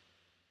champions.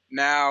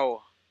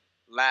 Now,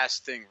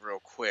 last thing real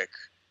quick.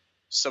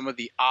 Some of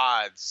the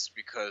odds,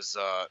 because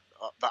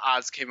the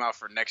odds came out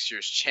for next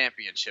year's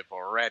championship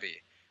already.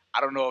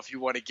 I don't know if you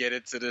want to get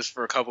into this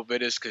for a couple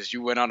minutes because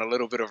you went on a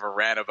little bit of a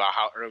rant about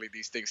how early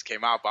these things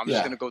came out. But I'm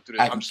just going to go through the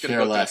top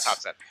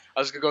 10. I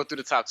was going to go through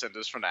the top 10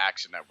 just from the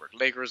Action Network.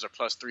 Lakers are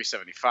plus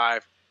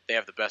 375. They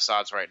have the best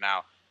odds right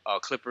now.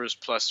 Clippers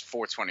plus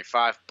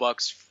 425.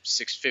 Bucks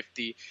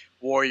 650.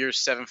 Warriors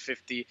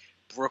 750.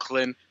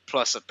 Brooklyn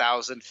plus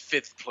 1,000.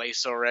 Fifth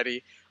place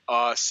already.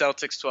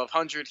 Celtics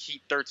 1,200.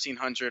 Heat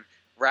 1,300.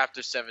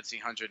 Raptors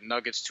 1,700,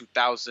 Nuggets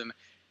 2,000,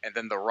 and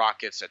then the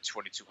Rockets at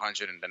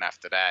 2,200, and then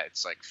after that,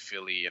 it's like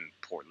Philly and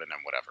Portland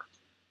and whatever.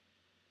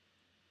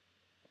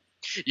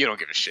 You don't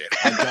give a shit.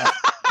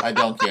 I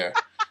don't care.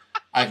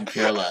 I can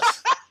care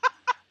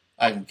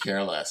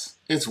less.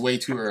 It's way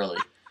too early.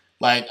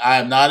 Like, I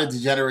am not a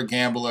degenerate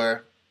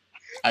gambler.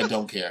 I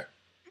don't care.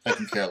 I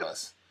can care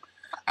less.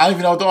 I don't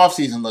even know what the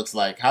offseason looks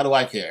like. How do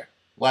I care?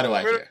 Why do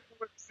I care?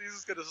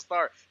 Season's gonna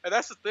start, and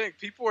that's the thing.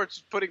 People are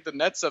just putting the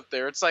nets up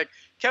there. It's like,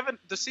 Kevin,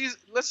 the season.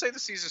 Let's say the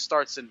season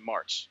starts in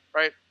March,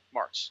 right?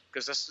 March,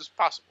 because that's just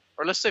possible.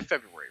 Or let's say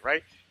February,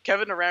 right?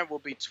 Kevin Durant will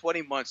be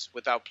 20 months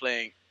without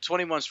playing.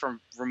 20 months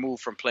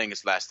removed from playing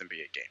his last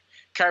NBA game.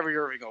 Kyrie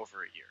Irving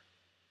over a year.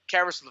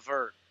 Karis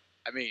LeVert.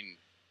 I mean,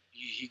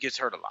 he gets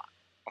hurt a lot,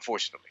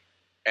 unfortunately.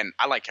 And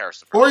I like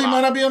Karis LeVert. Or he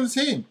might not be on the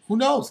team. Who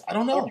knows? I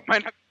don't know. Or he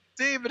might not be on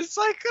the team, but it's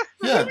like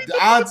the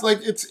odds. Like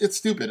it's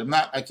stupid.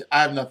 I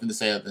have nothing to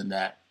say other than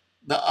that.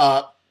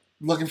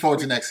 Looking forward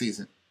to next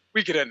season.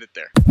 We could end it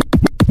there.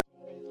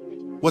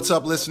 What's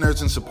up,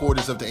 listeners and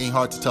supporters of the Ain't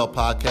Hard to Tell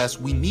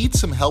podcast? We need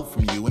some help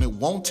from you, and it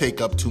won't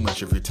take up too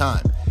much of your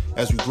time.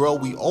 As we grow,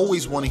 we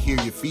always want to hear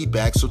your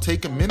feedback, so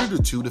take a minute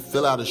or two to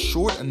fill out a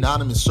short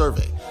anonymous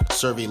survey. The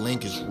survey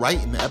link is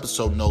right in the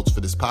episode notes for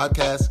this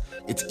podcast.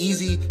 It's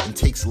easy and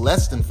takes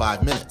less than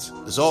 5 minutes.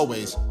 As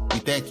always, we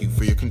thank you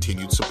for your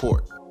continued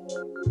support.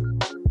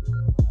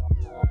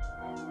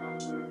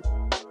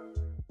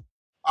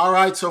 All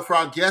right, so for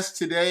our guest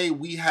today,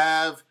 we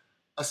have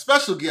a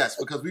special guest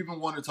because we've been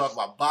wanting to talk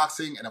about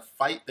boxing and a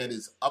fight that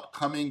is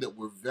upcoming that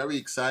we're very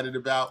excited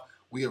about.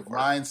 We have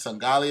Ryan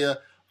Songalia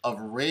of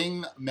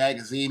Ring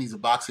Magazine. He's a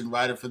boxing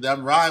writer for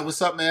them. Ryan,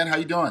 what's up, man? How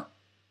you doing?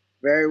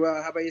 Very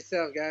well. How about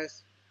yourself,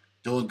 guys?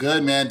 Doing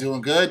good, man.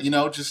 Doing good.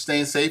 Just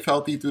staying safe,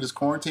 healthy through this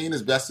quarantine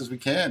as best as we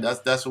can.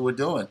 That's what we're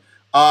doing.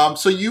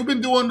 So you've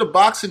been doing the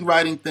boxing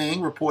writing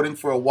thing, reporting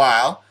for a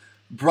while.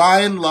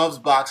 Brian loves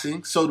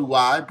boxing. So do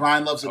I.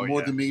 Brian loves it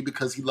more than me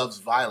because he loves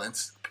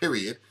violence,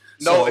 period.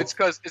 No, it's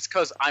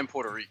because I'm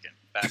Puerto Rican.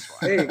 That's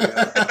why. There you go.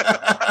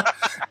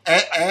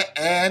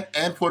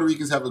 and Puerto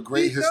Ricans have a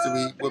great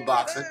history with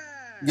boxing.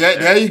 Yeah,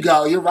 there you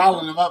go. You're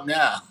riling them up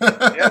now.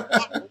 Yeah,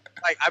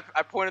 like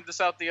I pointed this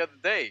out the other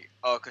day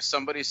because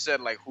somebody said,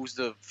 like, who's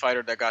the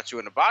fighter that got you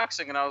into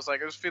boxing? And I was like,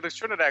 it was Felix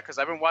Trinidad because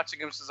I've been watching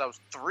him since I was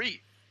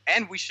 3.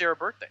 And we share a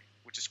birthday,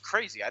 which is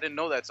crazy. I didn't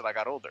know that until I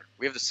got older.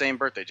 We have the same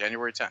birthday,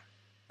 January 10th.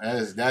 That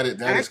is Actually,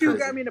 crazy. who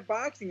got me into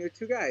boxing? There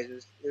were 2 guys.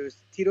 It was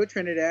Tito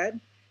Trinidad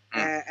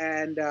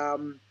and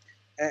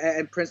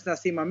Prince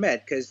Nassim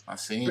Ahmed, because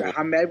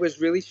Ahmed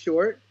was really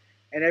short,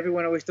 and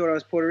everyone always thought I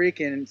was Puerto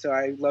Rican, and so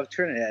I love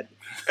Trinidad.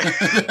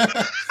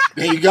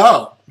 There you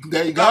go. You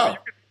could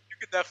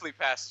definitely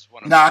pass as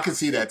one of them. No, I can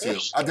see that too.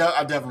 I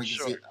definitely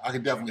can see. I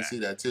can definitely see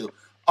that too.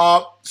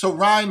 So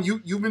Ryan,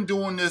 you've been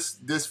doing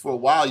this for a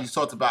while. You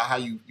talked about how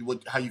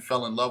you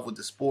fell in love with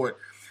the sport.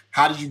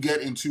 How did you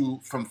get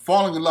from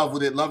falling in love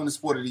with it, loving the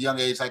sport at a young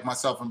age, like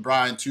myself and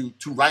Brian, to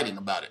writing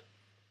about it?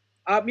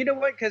 You know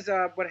what? Because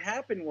what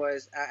happened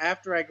was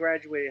after I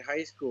graduated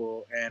high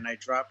school and I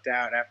dropped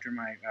out after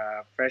my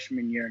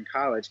freshman year in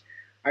college,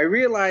 I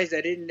realized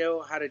I didn't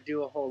know how to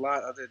do a whole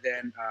lot other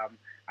than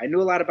I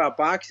knew a lot about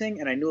boxing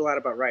and I knew a lot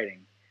about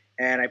writing.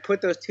 And I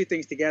put those two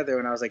things together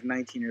when I was like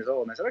 19 years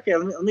old. And I said, okay,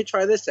 let me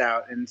try this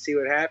out and see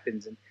what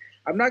happens. And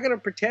I'm not going to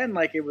pretend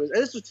like it was –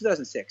 this was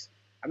 2006.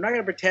 I'm not going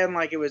to pretend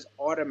like it was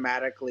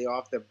automatically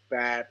off the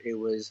bat. It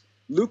was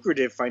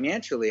lucrative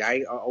financially.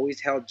 I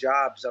always held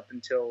jobs up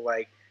until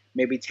like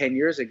maybe 10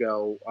 years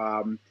ago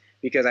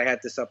because I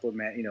had to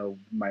supplement,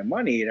 my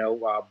money,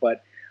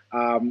 but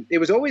it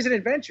was always an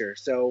adventure.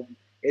 So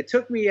it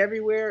took me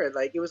everywhere.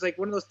 Like, it was like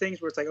one of those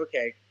things where it's like,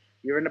 okay,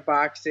 you're into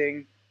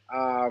boxing,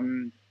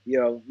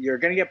 you're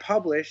going to get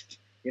published.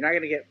 You're not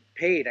going to get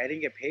paid. I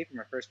didn't get paid for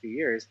my first few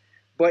years,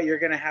 but you're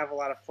going to have a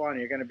lot of fun.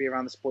 You're going to be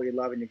around the sport you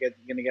love, and you're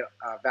going to get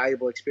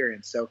valuable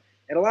experience. So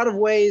in a lot of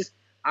ways,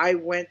 I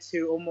went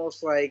to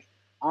almost like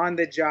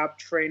on-the-job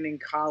training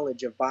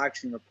college of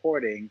boxing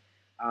reporting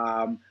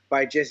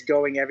by just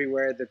going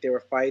everywhere that there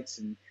were fights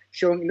and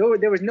showing.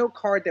 There was no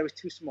card that was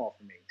too small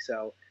for me.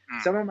 So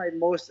some of my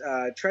most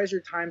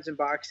treasured times in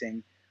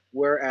boxing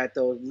were at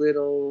those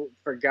little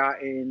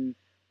forgotten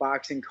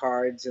boxing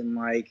cards in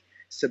like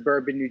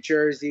suburban New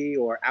Jersey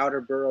or outer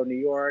borough New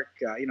York.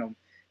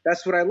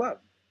 That's what I love.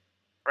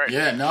 Right.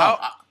 Yeah. No.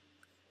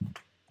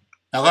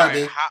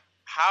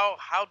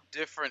 How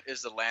different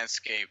is the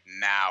landscape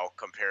now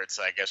compared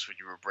to, I guess, when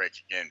you were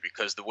breaking in?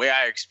 Because the way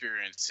I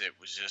experienced it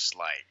was just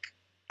like,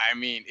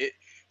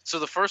 So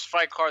the first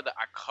fight card that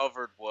I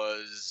covered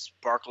was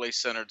Barclays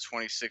Center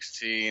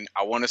 2016.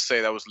 I want to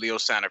say that was Leo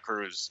Santa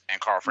Cruz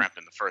and Carl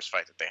Frampton, the first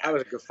fight that they had. That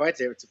was a good fight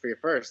for your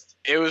first.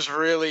 It was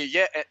really,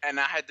 and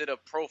I had did a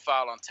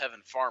profile on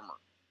Tevin Farmer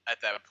at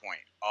that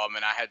point.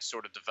 And I had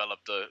sort of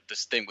developed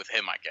this thing with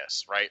him, I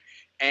guess, right?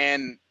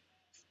 And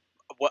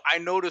what I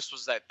noticed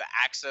was that the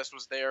access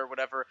was there or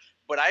whatever,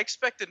 but I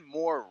expected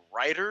more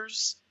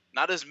writers,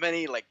 not as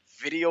many like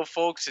video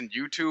folks and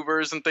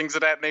YouTubers and things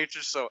of that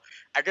nature. So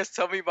I guess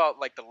tell me about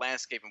like the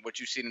landscape and what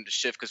you've seen in the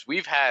shift, because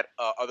we've had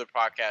other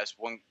podcasts,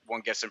 one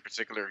guest in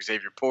particular,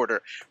 Xavier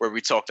Porter, where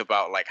we talked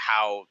about like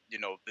how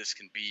this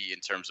can be in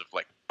terms of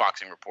like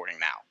boxing reporting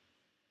now.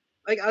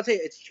 Like, I'll tell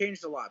you, it's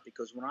changed a lot,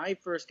 because when I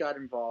first got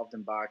involved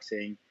in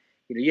boxing,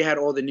 you had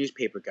all the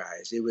newspaper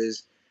guys. It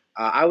was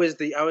I was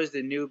the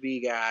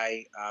newbie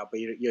guy, but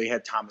you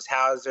had Thomas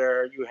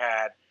Hauser, you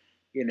had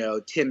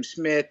Tim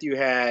Smith, you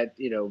had,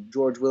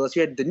 George Willis,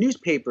 you had the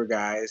newspaper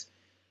guys.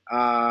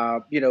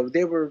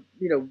 They were,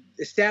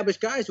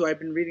 established guys who I've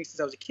been reading since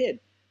I was a kid.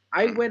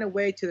 I went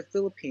away to the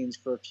Philippines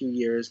for a few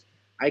years.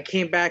 I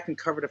came back and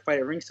covered a fight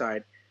at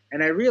ringside,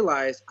 and I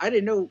realized I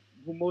didn't know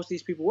who most of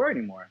these people were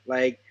anymore.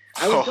 Like,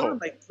 I was gone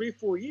like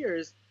 3-4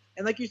 years.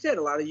 And like you said,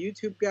 a lot of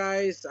YouTube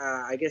guys,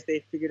 I guess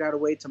they figured out a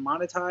way to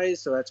monetize,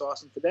 so that's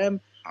awesome for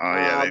them. Oh,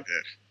 yeah, they did.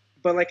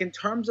 But like in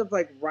terms of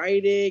like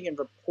writing and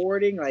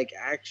reporting, like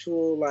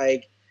actual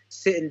like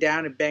sitting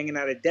down and banging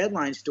out a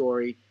deadline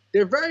story,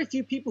 there are very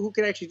few people who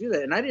can actually do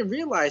that. And I didn't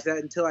realize that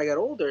until I got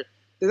older,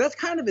 that that's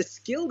kind of a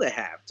skill to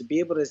have, to be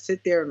able to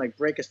sit there and like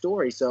break a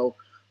story. So,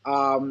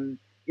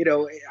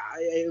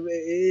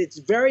 it's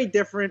very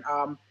different.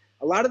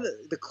 A lot of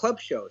the club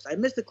shows, I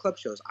miss the club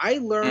shows. I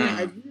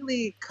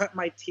really cut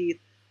my teeth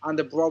on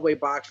the Broadway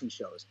boxing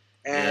shows.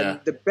 And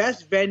the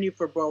best venue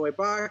for Broadway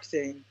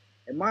boxing,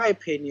 in my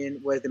opinion,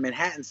 was the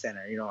Manhattan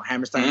Center,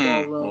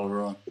 Hammerstein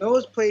Ballroom.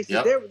 Those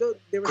places, they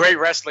were great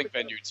wrestling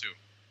venue too.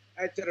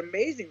 It's an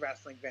amazing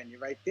wrestling venue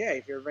right there.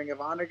 If you're a Ring of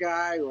Honor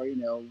guy or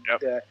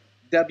the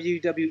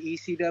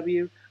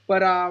WWECW,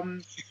 but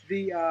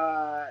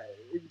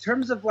in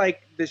terms of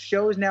like the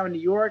shows now in New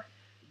York,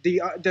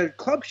 the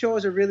club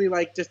shows are really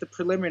like just the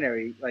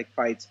preliminary like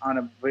fights on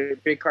a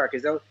big card,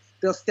 because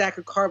they'll stack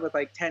a card with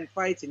like 10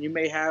 fights, and you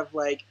may have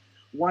like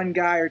one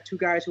guy or two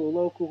guys who are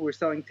local who are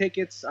selling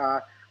tickets.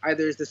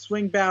 Either as the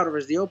swing bout or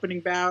as the opening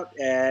bout,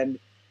 and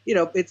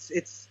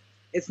it's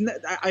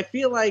I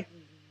feel like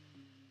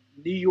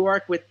New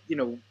York with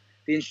the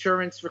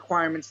insurance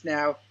requirements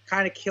now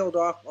kind of killed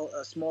off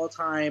a small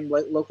time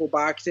local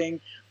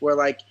boxing, where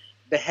like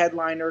the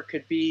headliner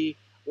could be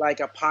like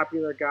a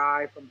popular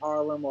guy from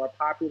Harlem or a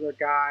popular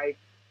guy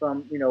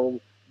from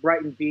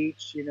Brighton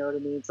Beach, you know what I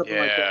mean, something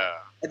like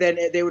that. And then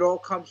they would all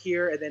come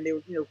here, and then they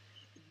would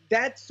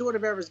that sort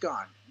of era's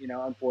gone.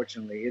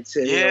 Unfortunately, it's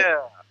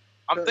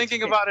I'm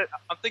thinking about it.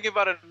 I'm thinking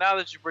about it now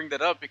that you bring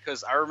that up,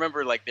 because I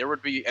remember like there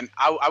would be, and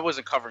I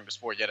wasn't covering the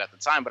sport yet at the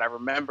time, but I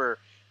remember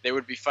there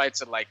would be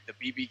fights at like the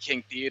BB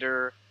King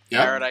Theater,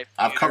 Paradise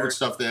Theater. I've covered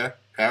stuff there.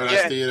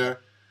 Paradise Theater.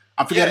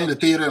 I'm forgetting the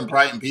theater in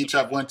Brighton Beach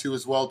I've went to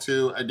as well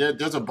too.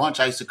 There's a bunch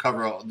I used to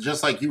cover,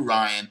 just like you,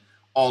 Ryan,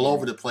 all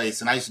over the place,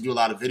 and I used to do a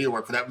lot of video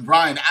work for that. And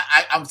Brian,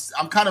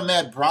 I'm kind of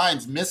mad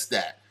Brian's missed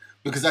that,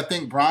 because I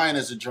think Brian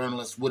as a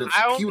journalist would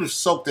have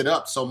soaked it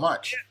up so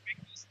much. Yeah,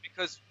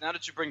 because now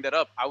that you bring that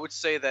up, I would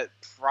say that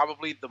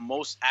probably the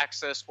most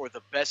access or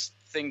the best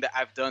thing that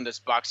I've done that's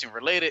boxing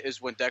related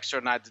is when Dexter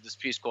and I did this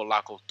piece called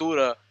La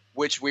Cultura,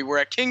 which we were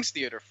at King's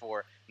Theater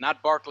for,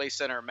 not Barclays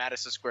Center or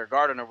Madison Square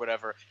Garden or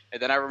whatever.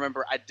 And then I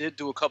remember I did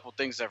do a couple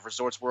things at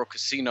Resorts World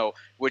Casino,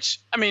 which,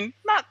 I mean,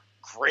 not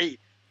great,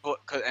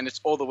 and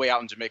it's all the way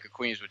out in Jamaica,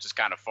 Queens, which is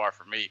kind of far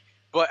for me.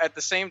 But at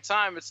the same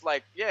time, it's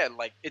like, yeah,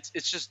 like it's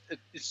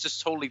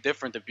just totally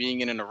different than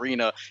being in an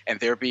arena and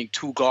there being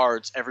two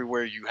guards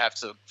everywhere you have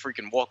to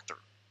freaking walk through.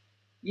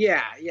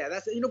 Yeah,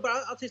 that's but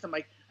I'll tell you something.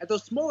 Like at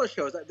those smaller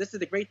shows, this is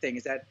the great thing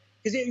is that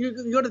because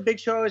you go to the big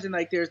shows and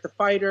like there's the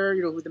fighter,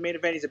 who's the main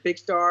event, he's a big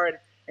star, and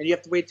you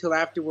have to wait till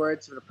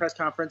afterwards for the press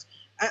conference.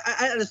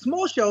 At a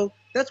small show,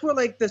 that's where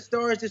like the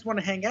stars just want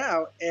to hang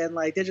out and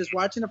like they're just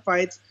watching the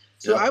fights.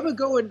 So I would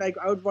go and like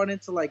I would run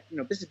into like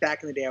this is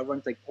back in the day. I would run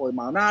into like Paulie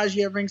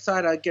Malignaggi at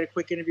ringside. I'd get a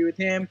quick interview with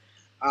him.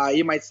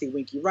 You might see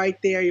Winky Wright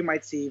there. You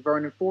might see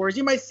Vernon Forrest.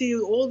 You might see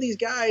all these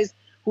guys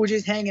who are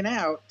just hanging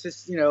out,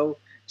 just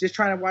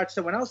trying to watch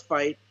someone else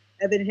fight.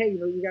 And then hey,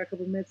 you got a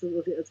couple of minutes.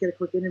 Let's get a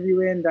quick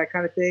interview in, that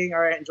kind of thing. All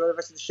right, enjoy the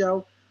rest of the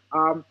show.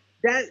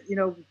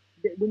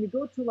 When you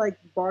go to like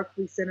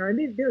Barclays Center,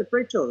 and they're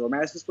great shows, or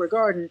Madison Square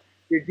Garden,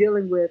 you're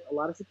dealing with a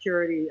lot of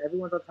security.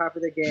 Everyone's on top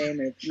of their game,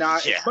 and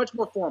it's much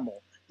more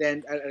formal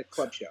than at a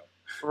club show.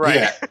 Right.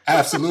 Yeah,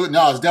 absolutely.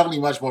 No, it's definitely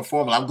much more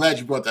formal. I'm glad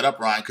you brought that up,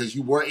 Ryan, because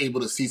you were able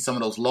to see some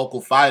of those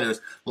local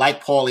fighters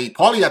like Paulie.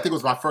 Paulie, I think,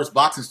 was my first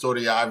boxing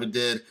story I ever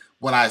did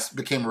when I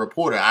became a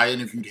reporter. I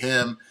interviewed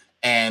him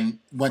and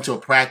went to a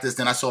practice.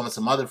 Then I saw him in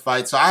some other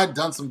fights. So I had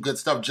done some good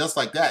stuff just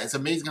like that. It's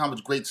amazing how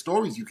much great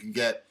stories you can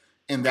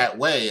in that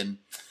way. And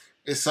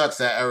it sucks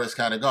that era's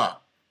kind of gone.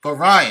 But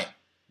Ryan,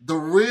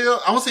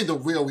 I won't say the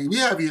real, we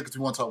have you here because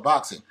we want to talk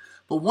boxing.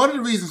 But one of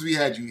the reasons we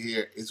had you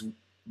here is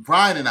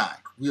Brian and I,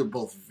 we are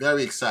both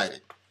very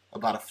excited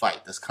about a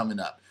fight that's coming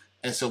up.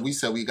 And so we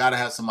said we got to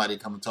have somebody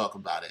come and talk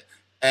about it.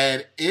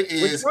 And it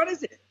is... Which one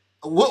is it?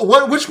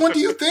 Which one do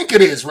you think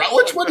it is, right?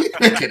 Which one do you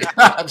think it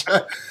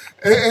is?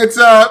 It's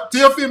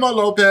Teofimo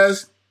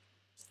Lopez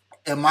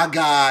and my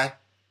guy,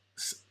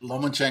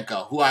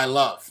 Lomachenko, who I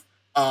love.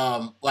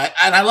 And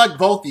I like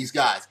both these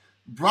guys.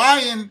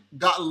 Brian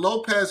got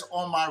Lopez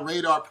on my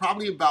radar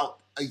probably about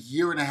a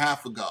year and a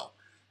half ago.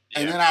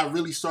 And then I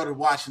really started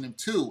watching him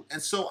too.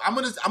 And so I'm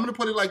gonna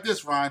put it like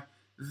this, Ryan.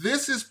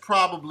 This is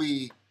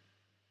probably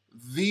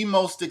the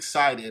most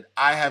excited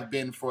I have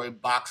been for a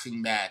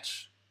boxing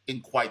match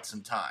in quite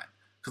some time.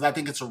 Because I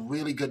think it's a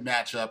really good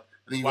matchup.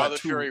 Wilder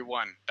Fury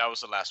won. That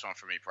was the last one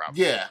for me,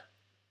 probably. Yeah.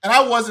 And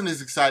I wasn't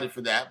as excited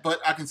for that, but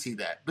I can see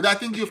that. But I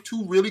think you have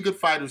two really good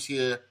fighters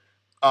here,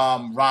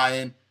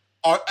 Ryan.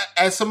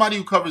 As somebody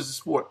who covers the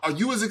sport, are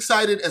you as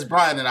excited as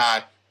Brian and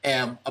I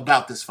am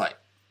about this fight?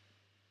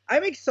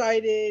 I'm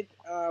excited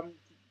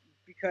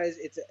because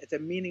it's a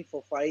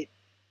meaningful fight,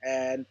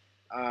 and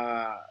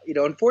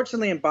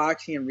unfortunately in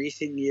boxing in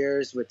recent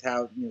years, with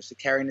how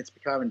sectarian it's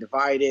become and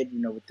divided,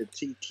 with the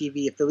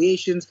TV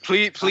affiliations.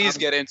 Please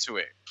get into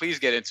it. Please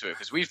get into it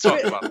because we've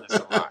talked about this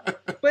a lot.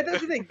 But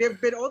that's the thing.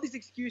 There've been all these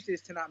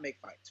excuses to not make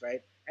fights,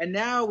 right? And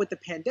now with the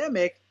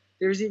pandemic,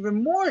 there's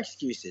even more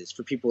excuses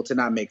for people to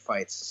not make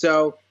fights.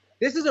 So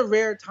this is a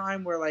rare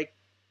time where like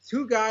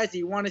two guys that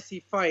you want to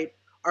see fight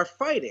are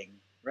fighting.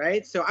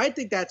 Right, so I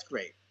think that's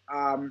great.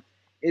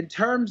 In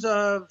terms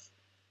of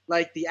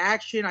like the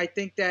action, I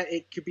think that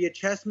it could be a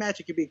chess match.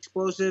 It could be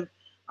explosive.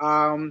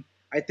 I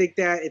think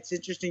that it's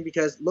interesting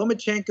because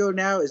Lomachenko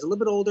now is a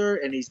little bit older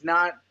and he's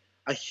not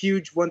a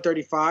huge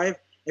 135.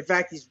 In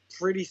fact, he's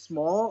pretty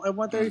small at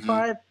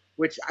 135,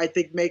 which I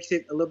think makes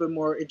it a little bit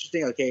more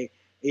interesting. Okay,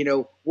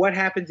 what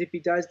happens if he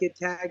does get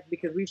tagged?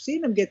 Because we've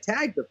seen him get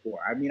tagged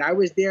before. I mean, I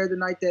was there the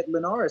night that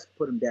Linares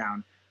put him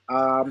down.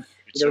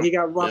 He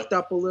got roughed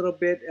up a little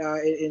bit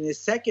in his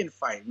second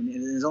fight in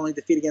his only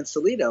defeat against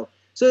Salido.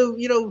 So,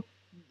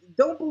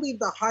 don't believe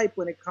the hype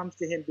when it comes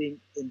to him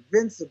being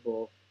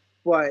invincible.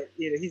 But,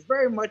 he's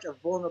very much a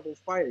vulnerable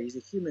fighter. He's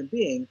a human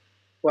being.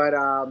 But,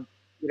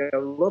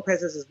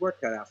 Lopez has his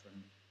work cut out for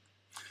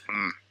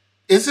him.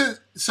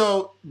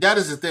 So that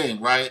is the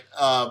thing, right?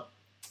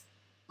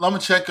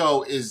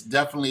 Lomachenko is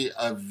definitely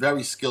a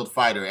very skilled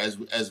fighter,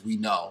 as we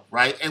know,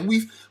 right? And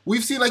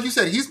we've seen, like you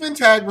said, he's been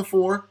tagged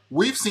before.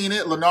 We've seen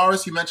it.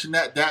 Linares, you mentioned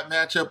that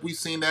matchup. We've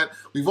seen that.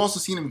 We've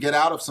also seen him get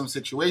out of some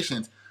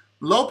situations.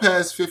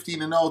 Lopez,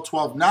 15-0,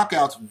 12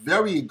 knockouts,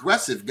 very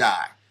aggressive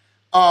guy.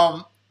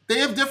 They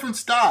have different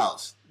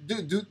styles.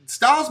 Do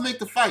styles make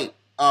the fight,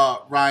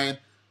 Ryan?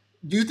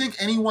 Do you think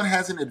anyone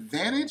has an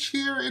advantage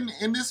here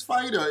in this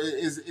fight, or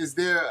is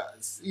there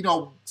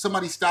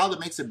somebody's style that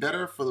makes it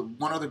better for the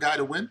one other guy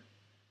to win?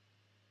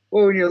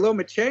 Well, when you're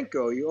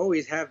Lomachenko, you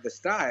always have the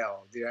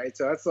style, right?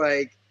 So that's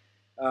like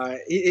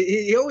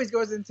he always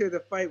goes into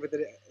the fight with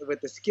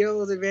the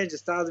skills advantage, the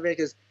styles advantage,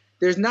 because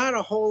there's not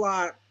a whole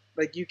lot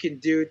like you can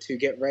do to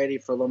get ready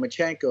for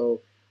Lomachenko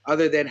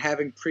other than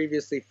having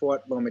previously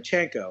fought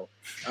Lomachenko.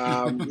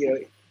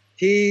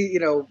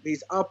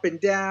 He's up and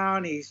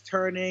down, he's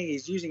turning,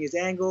 he's using his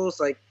angles.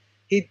 Like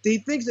he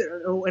thinks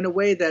in a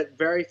way that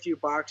very few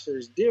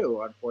boxers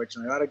do,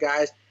 unfortunately. A lot of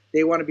guys,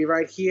 they want to be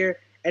right here,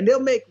 and they'll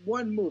make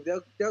one move.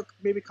 They'll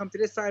maybe come to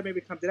this side,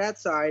 maybe come to that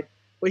side,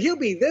 but he'll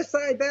be this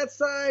side, that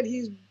side.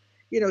 He's,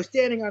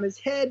 standing on his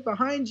head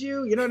behind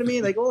you. You know what I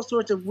mean? Like all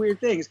sorts of weird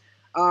things.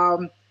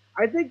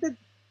 I think that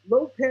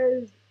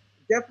Lopez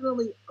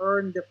definitely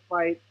earned the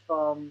fight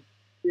from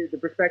the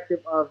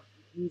perspective of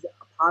he's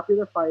a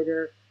popular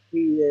fighter.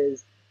 He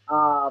is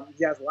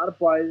He has a lot of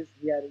buzz.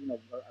 He had a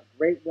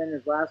great win in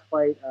his last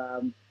fight,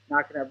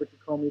 knocking out Richard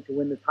Comey to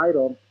win the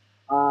title.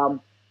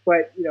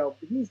 But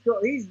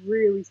he's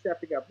really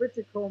stepping up.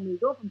 Richard Comey,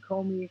 go from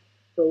Comey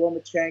to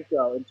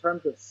Lomachenko in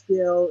terms of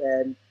skill,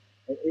 and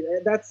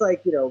that's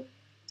like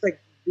it's like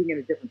being in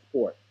a different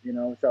sport.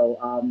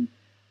 So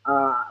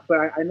but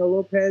I know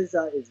Lopez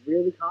is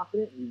really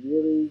confident. He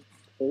really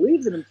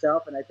believes in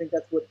himself, and I think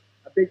that's what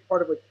a big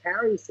part of what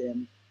carries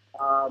him.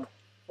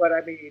 But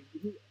I mean,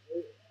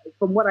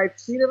 from what I've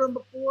seen of him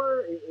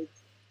before,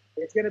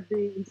 he's gonna have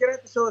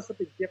to show us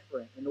something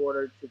different in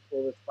order to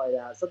pull this fight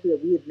out. Something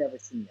that we have never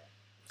seen yet.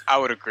 I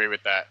would agree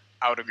with that.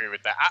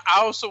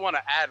 I also want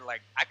to add,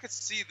 I could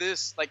see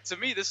this. To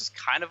me, this is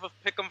kind of a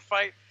pick'em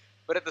fight,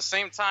 but at the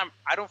same time,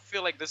 I don't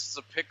feel like this is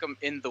a pick'em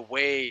in the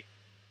way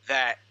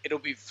that it'll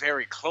be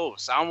very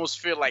close. I almost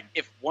feel like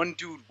if one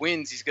dude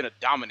wins, he's gonna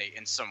dominate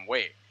in some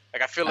way.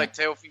 I feel like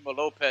Teofimo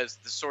Lopez,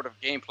 the sort of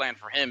game plan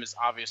for him is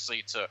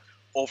obviously to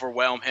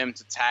overwhelm him,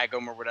 to tag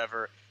him or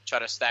whatever, try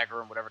to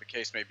stagger him, whatever the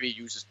case may be,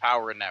 use his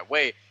power in that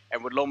way.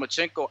 And with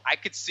Lomachenko, I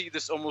could see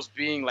this almost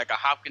being like a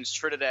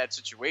Hopkins-Trinidad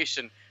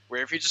situation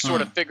where if he just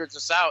sort of figures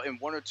this out in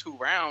 1 or 2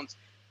 rounds,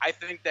 I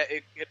think that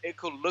it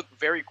could look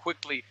very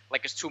quickly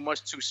like it's too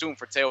much too soon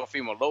for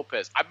Teofimo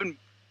Lopez. I've been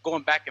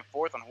going back and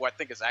forth on who I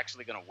think is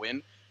actually going to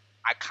win.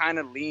 I kind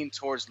of lean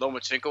towards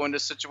Lomachenko in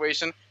this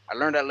situation. I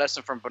learned that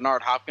lesson from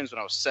Bernard Hopkins when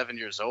I was 7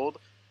 years old.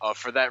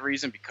 For that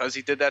reason, because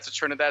he did that to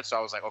Trinidad, so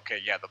I was like, okay,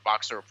 yeah, the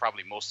boxer will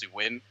probably mostly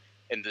win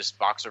in this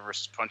boxer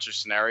versus puncher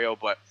scenario.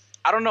 But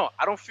I don't know.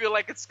 I don't feel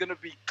like it's going to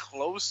be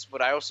close,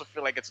 but I also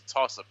feel like it's a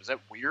toss-up. Is that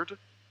weird? A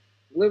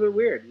little bit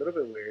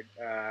weird.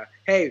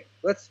 Hey,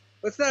 let's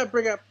not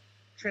bring up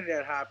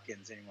Trinidad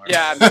Hopkins anymore.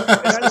 Yeah,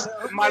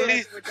 my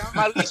least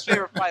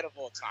favorite fight of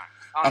all time.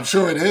 I'm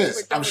sure it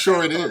is. For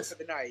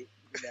the night,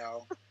 but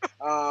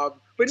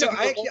no,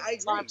 I agree.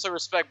 Time to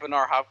respect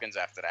Bernard Hopkins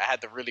after that. I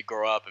had to really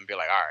grow up and be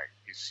like, all right,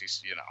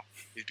 he's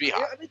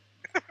B-Hop.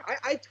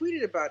 I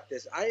tweeted about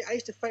this. I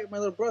used to fight with my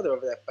little brother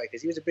over that fight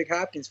because he was a big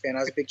Hopkins fan. I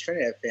was a big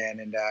Trinidad fan,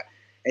 and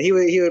he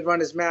would run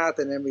his mouth,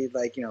 and then we'd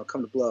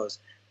come to blows.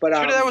 But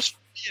Trinidad was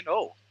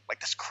 3-0.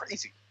 That's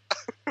crazy.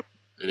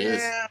 It is.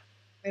 Yeah,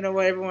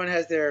 everyone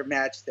has their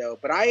match though.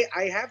 But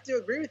I have to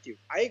agree with you.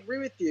 I agree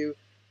with you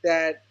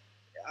that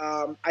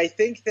I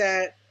think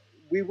that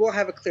we will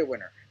have a clear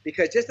winner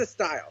because just the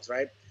styles,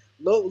 right?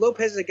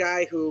 Lopez is a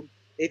guy who,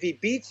 if he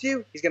beats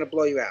you, he's going to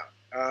blow you out.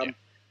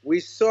 We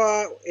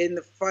saw in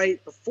the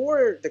fight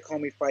before the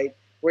Comey fight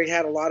where he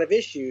had a lot of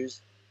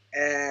issues,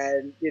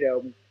 and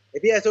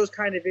if he has those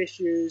kind of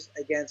issues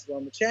against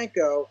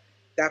Lomachenko,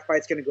 that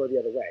fight's going to go the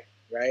other way,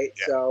 right?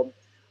 Yeah. So,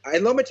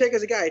 and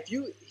Lomachenko's a guy.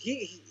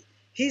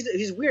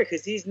 He's weird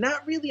because he's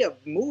not really a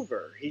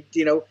mover.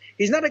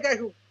 He's not a guy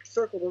who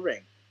circle the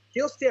ring.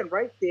 He'll stand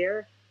right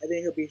there, and then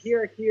he'll be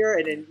here,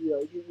 and then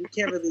you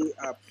can't really.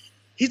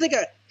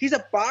 He's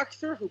a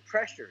boxer who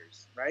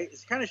pressures, right?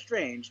 It's kind of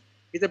strange.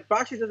 He's a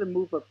boxer who doesn't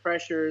move but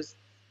pressures,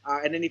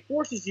 and then he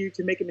forces you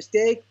to make a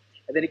mistake,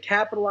 and then he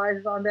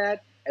capitalizes on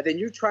that, and then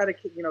you try to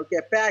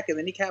get back, and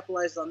then he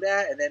capitalizes on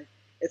that, and then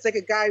it's like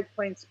a guy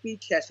playing speed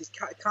chess. He's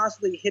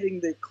constantly hitting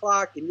the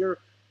clock, and you're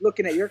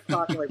looking at your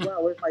clock and like,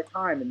 wow, where's my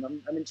time? And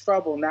I'm in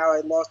trouble. Now I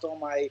lost all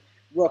my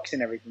rooks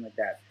and everything like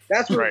that.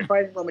 That's what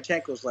fighting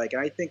Lomachenko's like,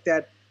 and I think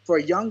that for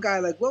a young guy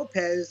like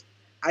Lopez,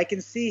 I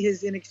can see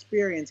his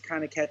inexperience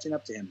kind of catching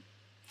up to him.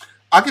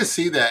 I can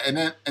see that, and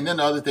then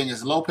the other thing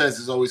is Lopez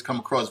has always come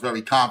across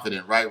very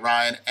confident, right,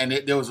 Ryan? And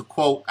there was a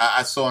quote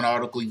I saw an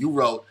article you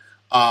wrote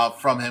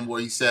from him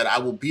where he said, "I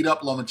will beat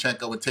up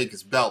Lomachenko and take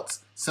his belts.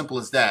 Simple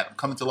as that. I'm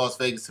coming to Las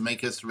Vegas to make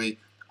history.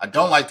 I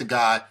don't like the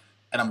guy,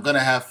 and I'm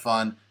gonna have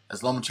fun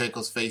as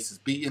Lomachenko's face is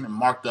beaten and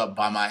marked up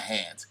by my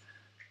hands."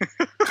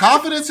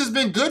 Confidence has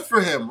been good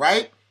for him,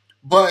 right?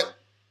 But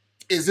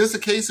is this a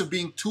case of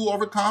being too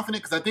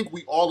overconfident? Because I think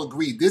we all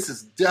agree this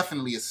is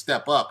definitely a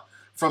step up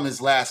from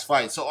his last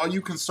fight. So are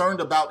you concerned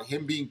about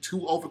him being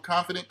too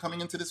overconfident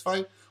coming into this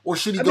fight? Or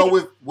should he go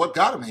with what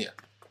got him here?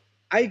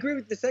 I agree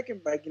with the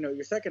second,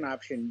 your second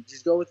option.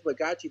 Just go with what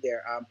got you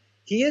there.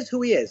 He is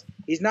who he is.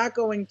 He's not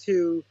going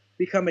to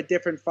become a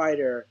different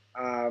fighter,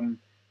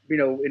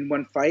 in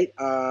one fight.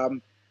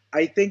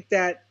 I think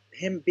that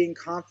him being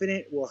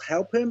confident will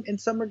help him in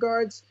some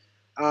regards.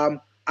 I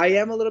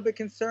am a little bit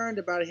concerned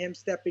about him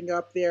stepping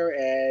up there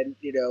and,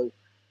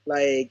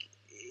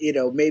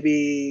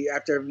 maybe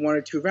after 1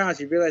 or 2 rounds,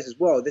 he realizes,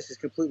 whoa, this is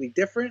completely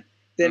different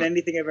than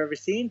anything I've ever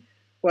seen.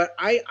 But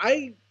I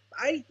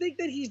think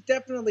that he's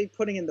definitely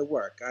putting in the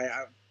work.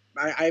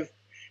 I've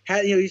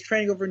had, he's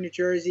training over in New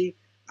Jersey.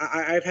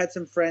 I've had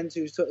some friends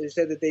who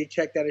said that they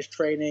checked out his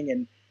training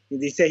and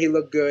they say he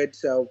looked good.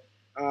 So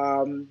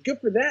good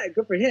for that.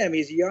 Good for him.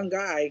 He's a young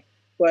guy,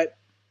 but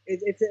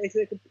it's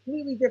a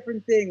completely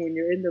different thing when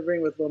you're in the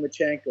ring with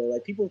Lomachenko.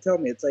 Like people tell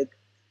me, it's like,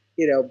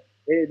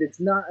 it's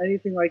not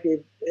anything like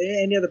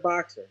any other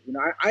boxer.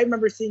 I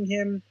remember seeing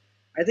him.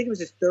 I think it was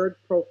his 3rd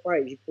pro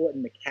fight. He fought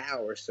in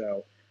Macau or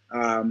so,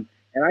 and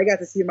I got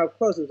to see him up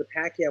close. It was a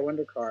Pacquiao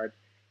undercard,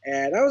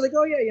 and I was like,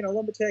 oh yeah,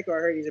 Lomachenko. I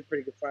heard he's a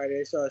pretty good fighter.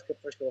 I saw his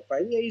first couple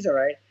fights. Yeah, he's all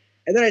right.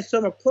 And then I saw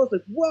him up close,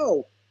 like,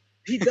 whoa,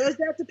 he does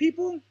that to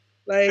people?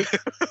 Like,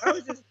 how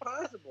is this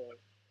possible?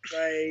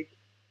 Like,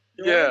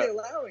 why are they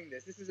allowing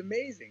this? This is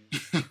amazing.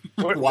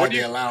 Why are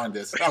they allowing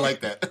this? I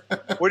like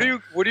that. What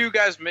do you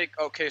guys make?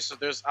 Okay, so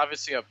there's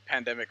obviously a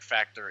pandemic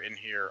factor in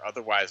here.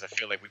 Otherwise, I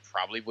feel like we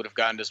probably would have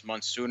gotten this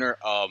month sooner.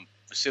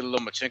 Vasily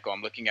Lomachenko,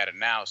 I'm looking at it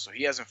now. So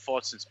he hasn't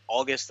fought since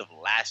August of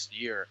last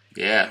year.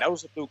 Yeah. And that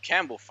was a Luke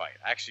Campbell fight.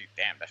 Actually,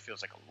 damn, that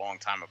feels like a long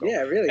time ago.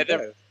 Yeah, it really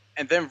does.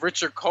 And then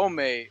Richard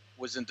Comey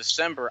was in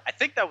December. I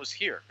think that was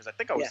here because I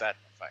think I was at that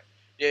fight.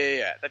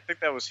 Yeah. I think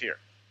that was here.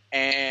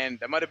 And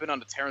that might have been on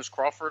the Terrence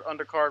Crawford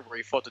undercard where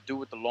he fought the dude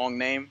with the long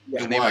name. Yeah,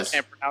 whose name I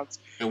can't pronounce.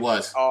 It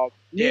was.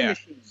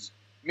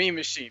 Mean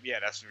Machine. Yeah,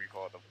 that's what we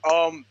called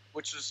him.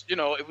 Which was,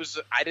 it was.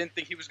 I didn't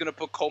think he was gonna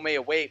put Comey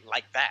away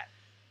like that.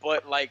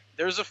 But like,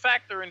 there's a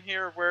factor in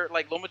here where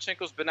like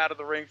Lomachenko's been out of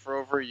the ring for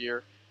over a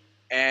year,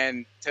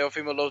 and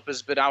Teofimo Lopez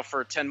has been out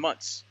for 10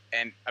 months.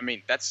 And I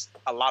mean, that's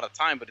a lot of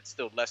time, but it's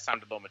still less time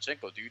to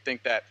Lomachenko. Do you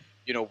think that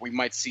we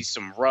might see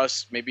some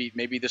rust?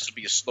 Maybe this will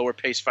be a slower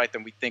pace fight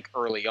than we think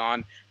early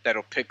on.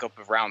 That'll pick up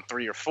around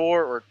 3 or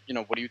 4, or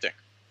what do you think?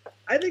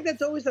 I think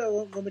that's always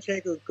how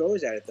Lomachenko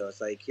goes at it, though.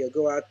 It's like he'll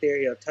go out there,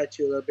 he'll touch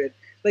you a little bit.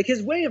 Like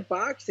his way of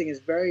boxing is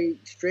very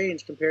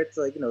strange compared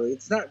to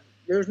it's not.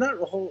 There's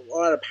not a whole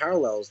lot of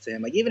parallels to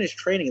him. Like even his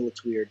training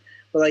looks weird.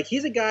 But like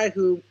he's a guy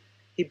who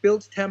he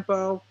builds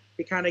tempo.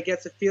 He kind of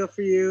gets a feel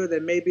for you.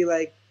 Then maybe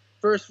like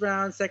first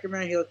round, second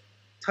round, he'll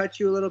touch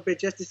you a little bit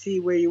just to see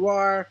where you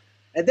are.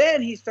 And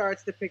then he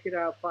starts to pick it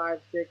out 5,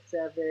 6,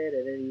 7,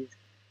 and then he's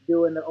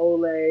doing the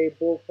Ole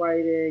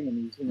bullfighting, and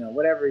he's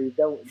whatever he's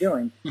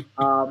doing.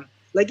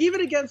 Like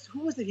even against who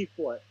was it he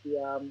fought?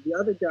 The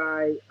other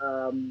guy,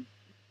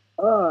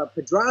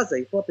 Pedraza.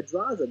 He fought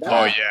Pedraza.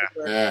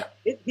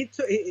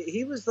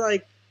 He was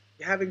like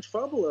having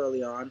trouble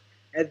early on,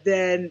 and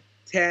then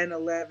 10,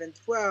 11,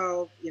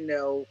 12.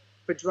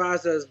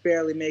 Pedraza is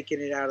barely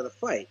making it out of the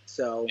fight.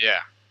 So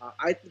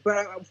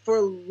but for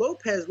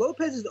Lopez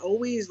is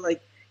always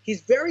like.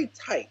 He's very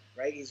tight,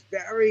 right? He's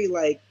very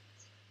like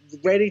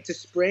ready to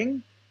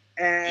spring,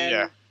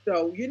 and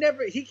so you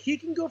never. He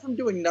can go from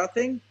doing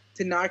nothing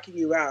to knocking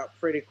you out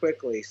pretty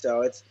quickly.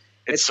 So it's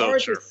so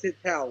hard true. to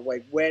tell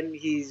like when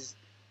he's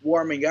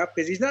warming up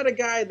because he's not a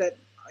guy that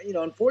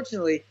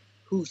unfortunately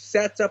who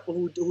sets up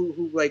who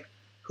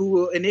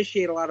will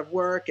initiate a lot of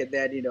work and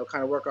then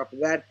kind of work off of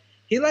that.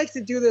 He likes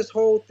to do this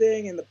whole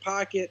thing in the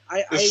pocket.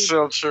 It's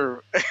so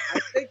true. I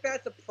think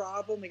that's a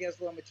problem against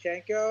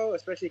Lomachenko,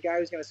 especially a guy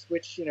who's going to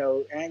switch,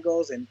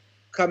 angles and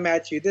come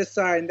at you this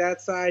side and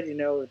that side.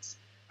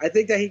 I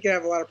think that he could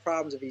have a lot of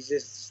problems if he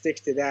just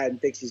sticks to that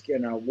and thinks he's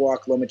going to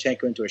walk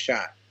Lomachenko into a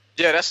shot.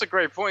 Yeah, that's a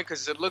great point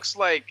because it looks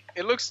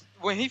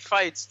when he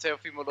fights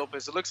Teofimo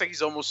Lopez, it looks like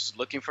he's almost just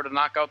looking for the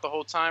knockout the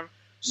whole time.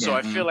 So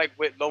I feel like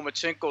with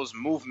Lomachenko's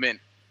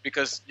movement,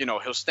 because,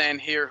 he'll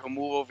stand here, he'll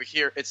move over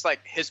here. It's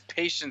like his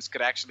patience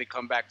could actually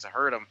come back to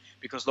hurt him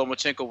because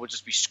Lomachenko will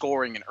just be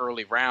scoring in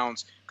early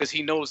rounds because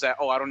he knows that,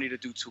 I don't need to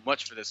do too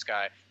much for this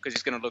guy because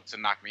he's going to look to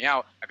knock me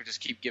out. I could just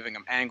keep giving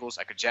him angles.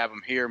 I could jab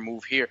him here,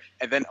 move here.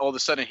 And then all of a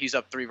sudden he's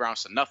up 3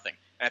 rounds to nothing.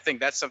 And I think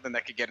that's something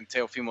that could get in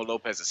Teofimo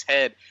Lopez's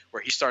head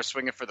where he starts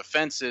swinging for the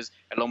fences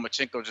and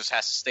Lomachenko just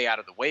has to stay out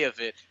of the way of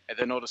it. And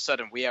then all of a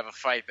sudden we have a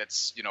fight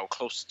that's,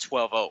 close to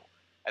 12-0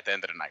 at the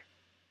end of the night.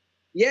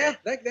 Yeah,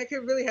 that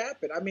could really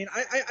happen. I mean,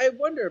 I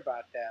wonder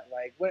about that,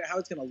 like how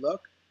it's going to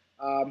look.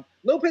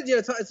 Lopez,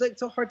 it's like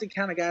so hard to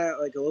count a guy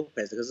like a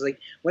Lopez because it's like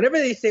whenever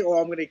they say, "Oh,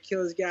 I'm going to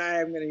kill this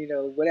guy," I'm going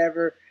to,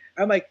 whatever.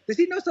 I'm like, does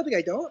he know something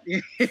I don't?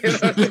 He's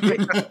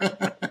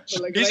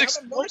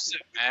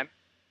explosive, man.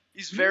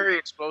 He's very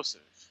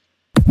explosive.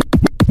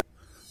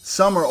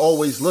 Some are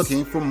always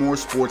looking for more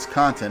sports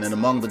content, and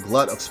among the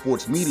glut of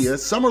sports media,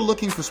 some are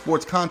looking for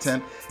sports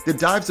content that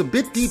dives a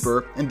bit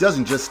deeper and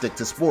doesn't just stick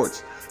to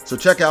sports. So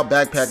check out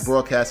Backpack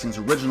Broadcasting's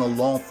original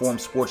long-form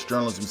sports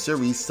journalism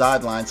series,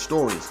 Sideline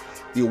Stories.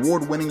 The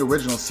award-winning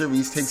original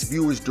series takes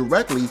viewers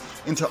directly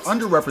into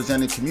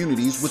underrepresented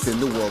communities within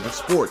the world of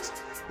sports.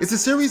 It's a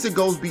series that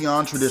goes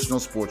beyond traditional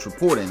sports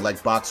reporting,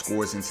 like box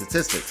scores and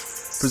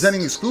statistics,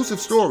 presenting exclusive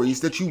stories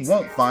that you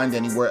won't find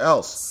anywhere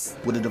else.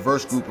 With a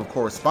diverse group of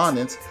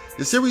correspondents,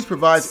 the series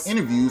provides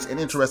interviews and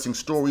interesting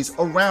stories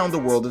around the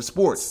world of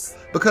sports,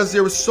 because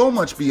there is so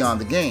much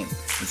beyond the game,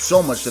 and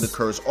so much that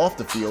occurs off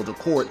the field or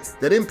court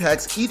that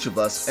impacts each of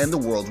us and the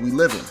world we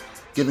live in.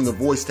 Giving a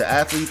voice to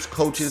athletes,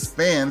 coaches,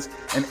 fans,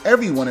 and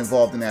everyone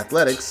involved in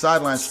athletics,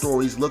 Sideline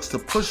Stories looks to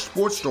push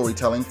sports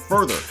storytelling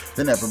further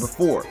than ever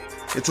before.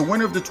 It's a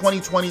winner of the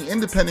 2020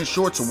 Independent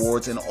Shorts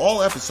Awards, and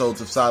all episodes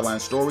of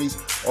Sideline Stories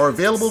are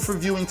available for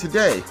viewing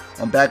today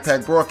on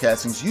Backpack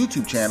Broadcasting's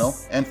YouTube channel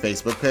and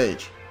Facebook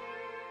page.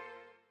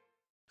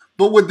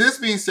 But with this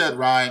being said,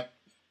 Ryan,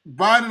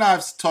 Brian and I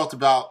have talked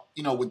about,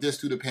 with this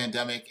through the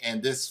pandemic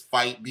and this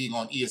fight being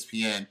on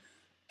ESPN,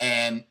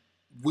 and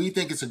we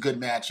think it's a good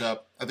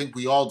matchup. I think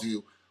we all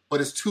do.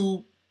 But it's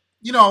two,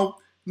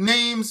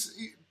 names.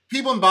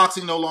 People in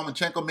boxing know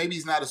Lomachenko. Maybe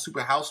he's not a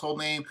super household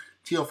name.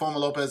 Teofimo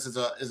Lopez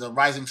is a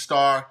rising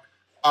star.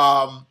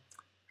 How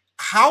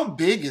how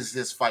big is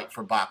this fight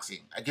for boxing?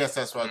 I guess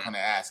that's what I was going to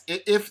ask.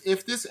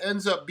 If this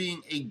ends up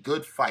being a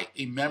good fight,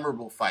 a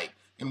memorable fight,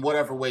 in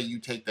whatever way you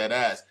take that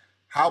as,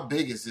 how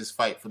big is this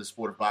fight for the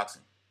sport of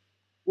boxing?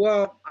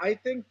 Well, I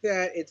think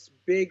that it's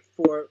big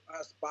for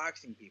us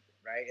boxing people,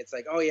 right? It's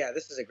like, oh yeah,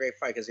 this is a great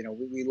fight because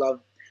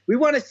we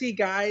want to see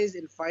guys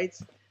in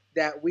fights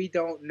that we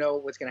don't know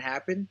what's going to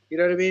happen. You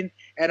know what I mean?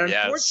 And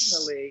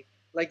unfortunately,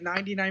 like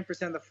 99%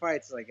 of the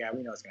fights, like, yeah,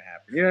 we know what's going to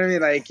happen. You know what I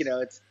mean? Like,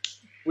 it's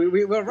we'll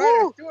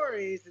write our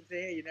stories and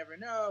say, hey, you never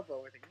know,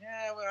 but we're thinking,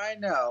 yeah, well, I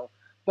know.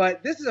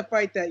 But this is a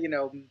fight that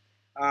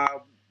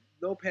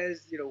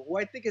Lopez, who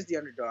I think is the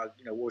underdog,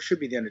 should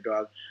be the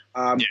underdog,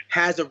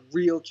 has a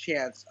real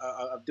chance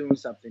of doing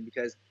something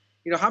because,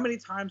 how many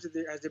times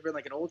has there been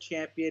like an old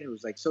champion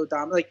who's like so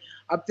dominant? Like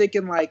I'm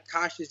thinking like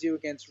Kasha Zhu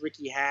against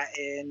Ricky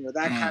Hatton,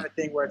 that kind of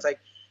thing where it's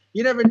like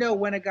you never know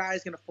when a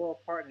guy's going to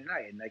fall apart in a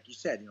night. And like you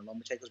said,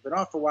 Lomachenko's been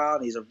on for a while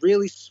and he's a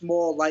really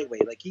small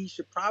lightweight. Like he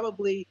should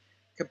probably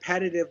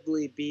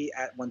competitively be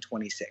at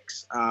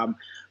 126.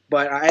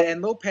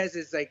 And Lopez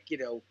is like,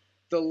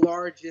 the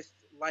largest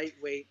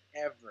lightweight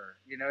ever.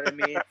 You know what I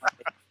mean?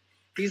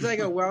 He's like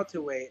a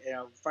welterweight,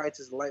 fights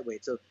as a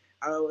lightweight. So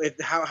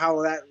how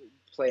will that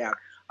play out?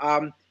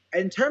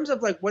 In terms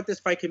of like what this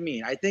fight could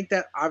mean, I think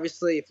that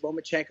obviously if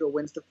Lomachenko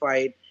wins the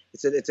fight,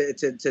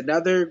 it's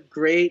another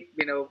great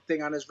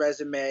thing on his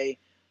resume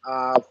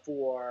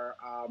for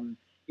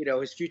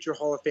his future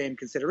Hall of Fame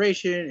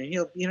consideration,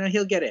 and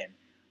he'll get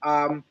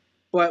in.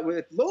 But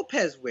with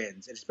Lopez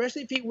wins, and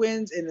especially if he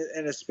wins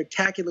in a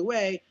spectacular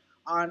way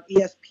on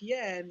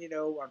ESPN,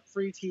 on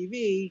free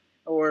TV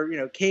or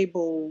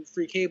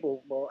free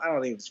cable. Well, I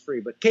don't think it's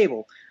free, but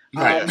cable.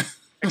 Right.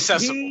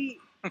 Accessible.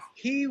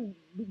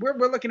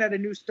 We're looking at a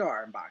new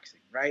star in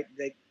boxing, right?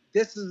 Like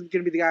this is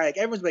going to be the guy. Like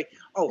everyone's like,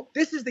 oh,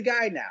 this is the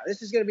guy now.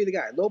 This is going to be the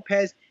guy.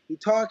 Lopez, he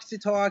talks the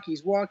talk.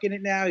 He's walking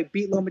it now. He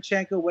beat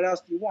Lomachenko. What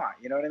else do you want?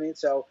 You know what I mean?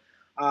 So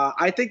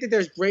I think that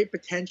there's great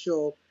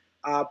potential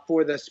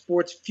for the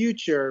sport's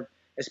future,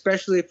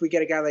 especially if we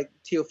get a guy like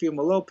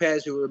Teofimo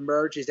Lopez who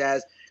emerges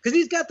as – because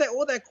he's got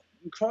all that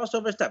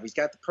crossover stuff. He's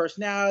got the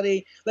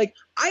personality. Like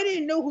I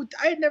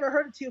had never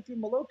heard of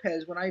Teofimo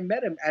Lopez when I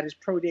met him at his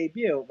pro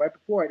debut right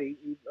before it. He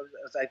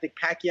was, I think,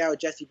 Pacquiao,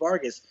 Jesse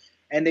Vargas,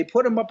 and they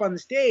put him up on the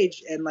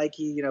stage and like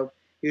he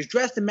was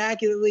dressed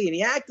immaculately and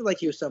he acted like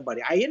he was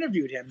somebody. I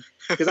interviewed him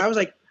because I was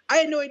like, I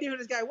had no idea who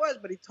this guy was,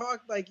 but he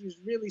talked like he was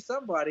really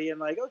somebody and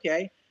like,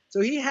 okay.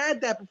 So he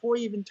had that before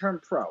he even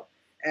turned pro.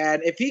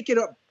 And if he could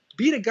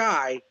beat a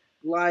guy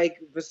like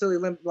Vasily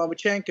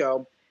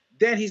Lomachenko,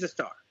 then he's a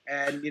star.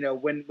 And,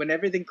 when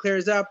everything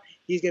clears up,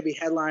 he's going to be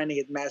headlining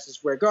at Madison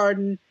Square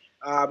Garden.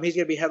 He's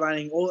going to be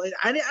headlining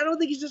I don't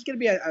think he's just going to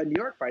be a New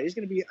York fight. He's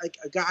going to be like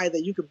a guy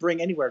that you could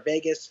bring anywhere,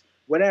 Vegas,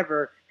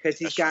 whatever, because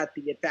he's got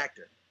the it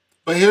factor.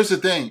 But here's the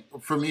thing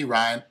for me,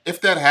 Ryan.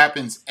 If that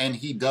happens and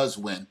he does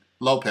win,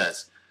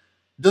 Lopez,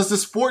 does the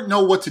sport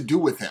know what to do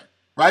with him,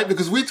 right?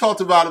 Because we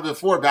talked about it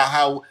before about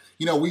how,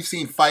 we've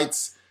seen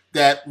fights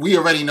that we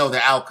already know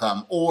the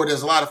outcome, or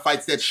there's a lot of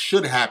fights that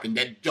should happen,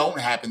 that don't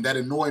happen, that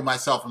annoy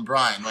myself and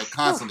Brian, like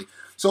constantly.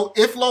 So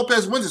if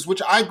Lopez wins this,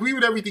 which I agree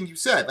with everything you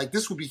said, like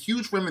this would be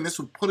huge for him and this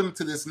would put him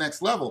to this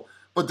next level,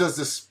 but does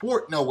the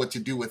sport know what to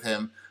do with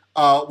him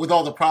with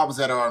all the problems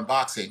that are in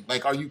boxing?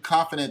 Like, are you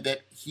confident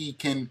that he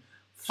can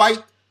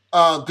fight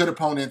good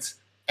opponents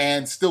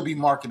and still be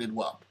marketed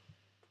well?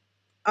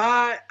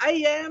 I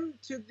am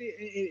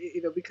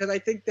because I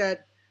think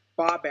that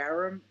Bob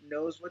Arum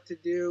knows what to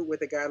do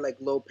with a guy like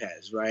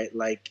Lopez, right?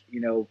 Like,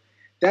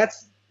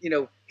 that's,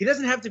 he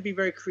doesn't have to be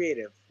very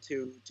creative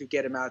to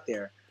get him out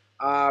there.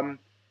 And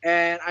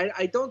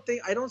I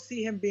don't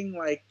see him being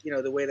like,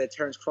 the way that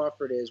Terrence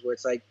Crawford is, where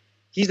it's like,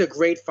 he's a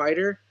great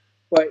fighter,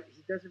 but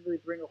he doesn't really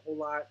bring a whole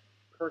lot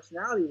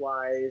personality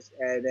wise.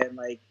 And then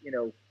like,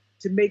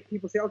 to make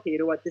people say, okay, you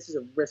know what, this is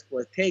a risk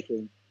worth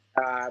taking.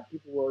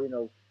 People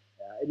will,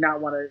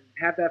 not want to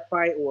have that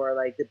fight, or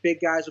like the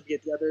big guys will be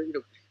at the other,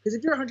 because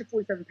if you're a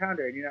 147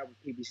 pounder and you're not with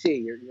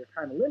PBC, you're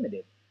kind of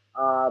limited.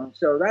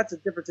 So that's a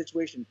different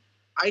situation.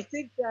 I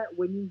think that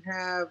when you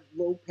have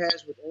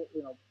Lopez with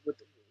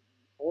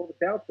all the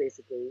belts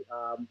basically,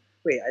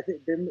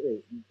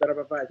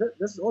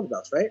 this is all the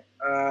belts, right?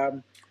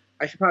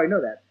 I should probably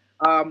know that.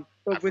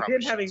 But with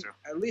him having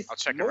at least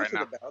most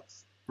of the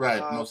belts,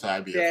 right, most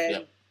IBF,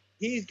 then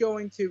he's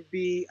going to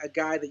be a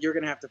guy that you're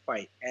going to have to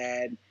fight.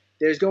 And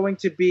there's going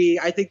to be,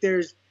 I think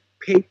there's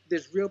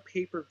real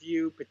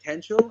pay-per-view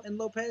potential in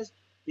Lopez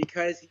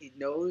because he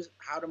knows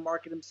how to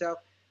market himself.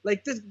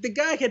 Like the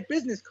guy had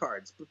business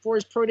cards before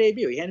his pro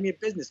debut. He handed me a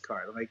business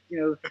card. I'm like,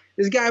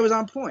 this guy was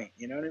on point.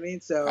 You know what I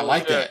mean? So I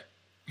like that.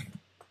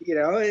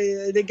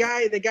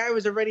 The guy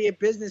was already a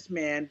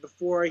businessman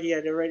before he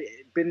had already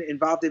been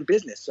involved in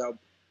business. So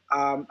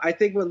I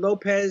think with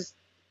Lopez,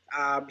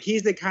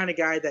 he's the kind of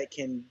guy that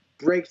can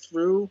break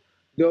through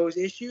those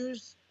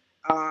issues.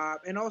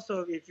 And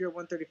also, if you're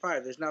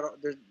 135, there's not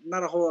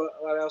a whole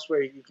lot else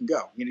where you can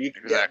go.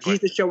 Exactly.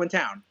 He's the show in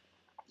town.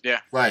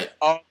 Yeah. Right.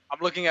 I'm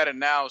looking at it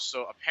now.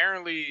 So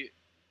apparently,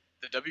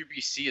 the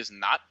WBC is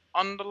not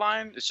on the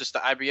line. It's just the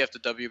IBF, the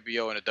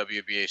WBO, and the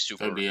WBA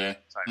Super. WBA.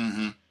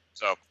 Mm-hmm.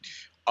 So,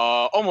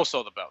 almost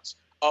all the belts.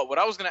 What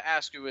I was gonna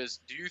ask you is,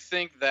 do you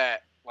think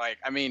that, like,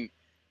 I mean,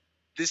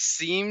 this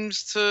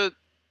seems to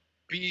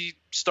be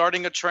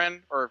starting a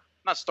trend, or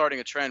not starting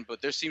a trend,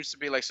 but there seems to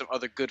be like some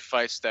other good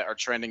fights that are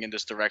trending in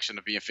this direction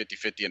of being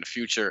 50-50 in the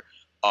future.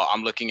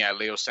 I'm looking at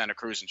Leo Santa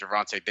Cruz and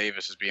Gervonta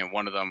Davis as being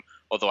one of them,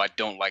 although I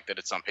don't like that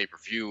it's on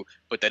pay-per-view,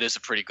 but that is a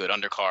pretty good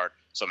undercard,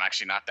 so I'm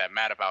actually not that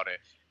mad about it.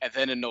 And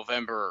then in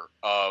November,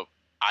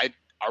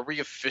 are we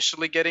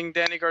officially getting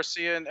Danny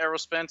Garcia and Errol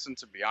Spence? And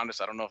to be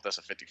honest, I don't know if that's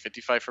a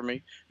 50-50 fight for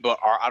me, but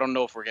I don't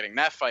know if we're getting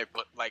that fight.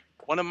 But like,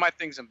 one of my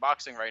things in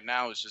boxing right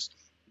now is just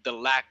the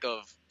lack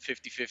of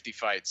 50-50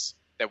 fights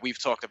that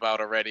we've talked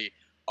about already.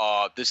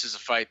 This is a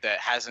fight that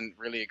hasn't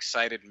really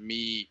excited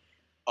me.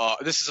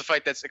 This is a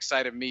fight that's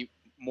excited me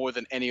more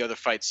than any other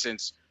fight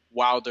since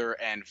Wilder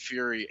and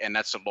Fury, and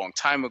that's a long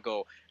time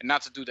ago. And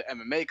not to do the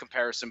MMA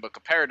comparison, but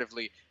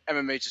comparatively,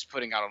 MMA is just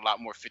putting out a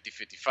lot more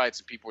 50-50 fights,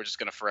 and people are just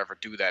going to forever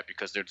do that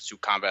because they're the two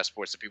combat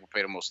sports that people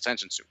pay the most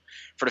attention to.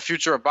 For the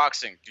future of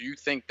boxing, do you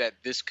think that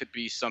this could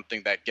be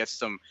something that gets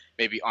them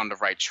maybe on the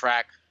right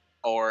track?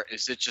 Or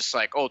is it just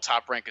like, oh,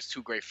 Top Rank is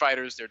two great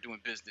fighters, they're doing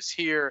business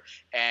here,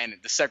 and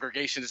the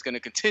segregation is going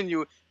to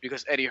continue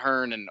because Eddie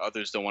Hearn and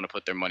others don't want to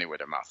put their money where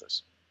their mouth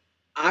is?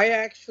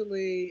 I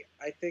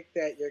think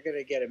that you're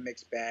gonna get a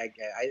mixed bag.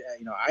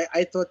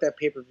 I thought that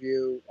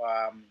pay-per-view,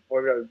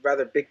 or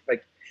rather big, I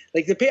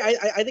think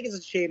it's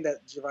a shame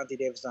that Gervonta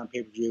Davis is on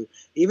pay-per-view,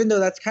 even though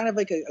that's kind of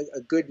like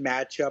a good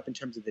matchup in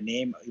terms of the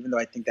name. Even though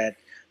I think that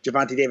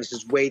Gervonta Davis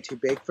is way too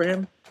big for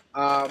him,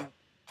 but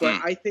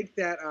I think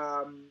that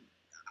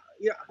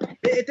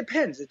it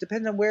depends. It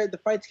depends on where the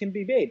fights can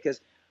be made, because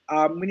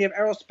when you have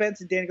Errol Spence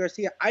and Danny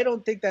Garcia, I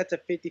don't think that's a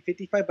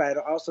 50-50 fight, but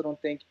I also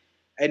don't think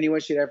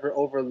anyone should ever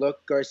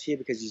overlook Garcia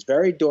because he's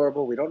very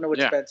durable. We don't know what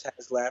Spence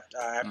has left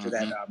after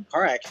that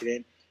car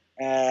accident.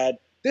 And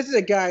this is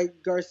a guy,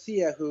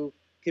 Garcia, who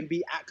can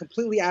be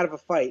completely out of a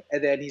fight,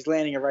 and then he's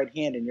landing a right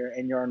hand and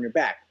you're on your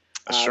back.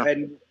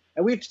 And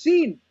we've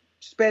seen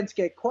Spence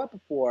get caught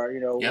before,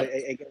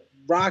 and get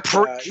rocked.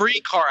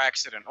 Pre-car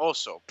accident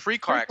also.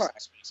 Pre-car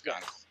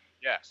accident.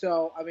 Yeah.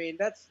 So, I mean,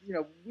 that's,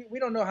 we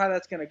don't know how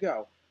that's going to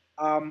go.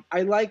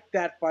 I like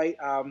that fight.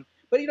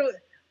 But,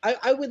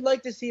 I would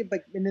like to see it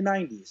like in the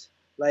 90s,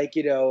 like,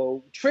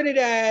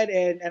 Trinidad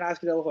and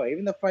Oscar De La Hoya.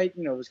 Even the fight,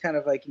 was kind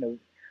of like,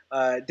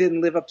 didn't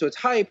live up to its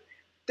hype.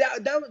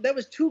 That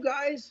was two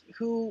guys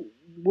who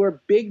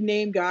were big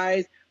name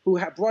guys who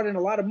have brought in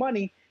a lot of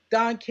money.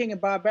 Don King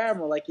and Bob Arum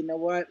were like, you know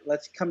what?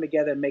 Let's come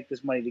together and make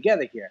this money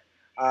together here.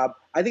 I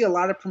think a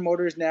lot of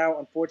promoters now,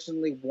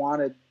 unfortunately, want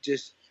to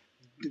just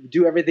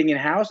do everything in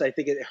house. I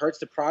think it hurts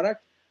the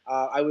product.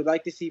 I would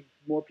like to see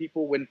more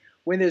people when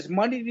there's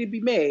money to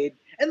be made.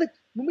 And look,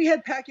 when we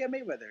had Pacquiao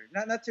Mayweather,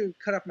 not to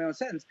cut off my own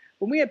sentence,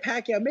 when we had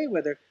Pacquiao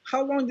Mayweather,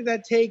 how long did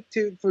that take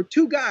for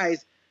two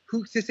guys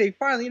who to say,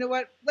 finally, you know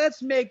what,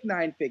 let's make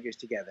 9 figures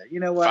together.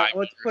 You know what,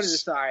 let's put it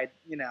aside,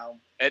 And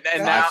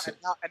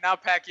now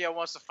Pacquiao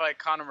wants to fight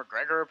Conor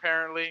McGregor,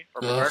 apparently,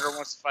 or McGregor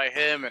wants to fight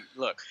him. And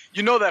look,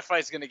 that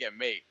fight's going to get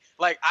made.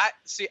 Like, I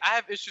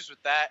have issues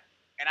with that.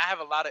 And I have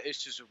a lot of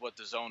issues with what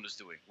DAZN is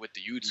doing with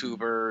the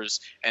YouTubers,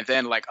 and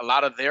then like a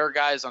lot of their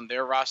guys on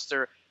their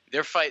roster,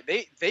 their fight,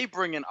 they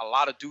bring in a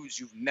lot of dudes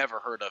you've never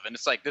heard of, and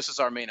it's like, this is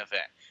our main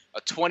event: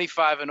 a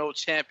 25-0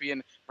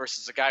 champion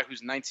versus a guy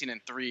who's 19-3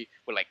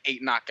 with like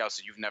 8 knockouts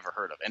that you've never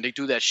heard of, and they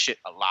do that shit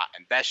a lot,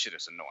 and that shit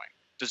is annoying.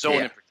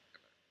 DAZN in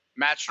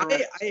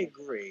particular, I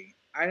agree,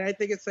 and I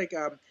think it's like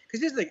because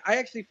here's the thing: I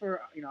actually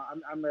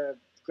I'm a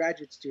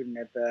graduate student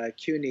at the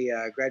CUNY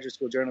Graduate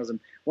School of Journalism.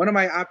 One of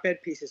my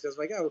op-ed pieces was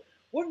like, oh,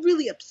 what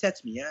really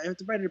upsets me? I have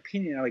to write an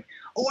opinion. I'm like,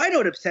 I know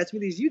what upsets me.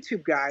 These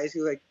YouTube guys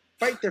who like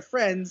fight their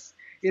friends,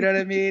 you know what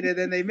I mean? And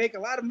then they make a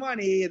lot of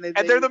money, and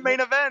they're the main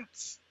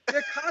events.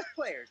 They're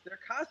cosplayers.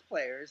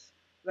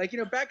 Like,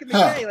 back in the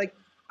day, like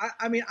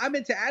I mean, I'm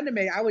into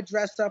anime. I would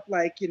dress up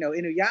like,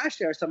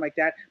 Inuyasha or something like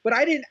that. But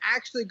I didn't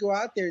actually go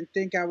out there and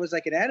think I was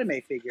like an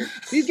anime figure.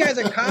 These guys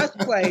are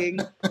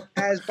cosplaying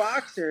as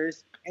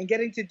boxers and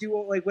getting to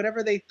do like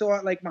whatever they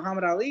thought like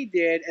Muhammad Ali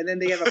did, and then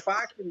they have a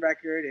boxing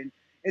record. And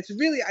it's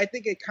really, I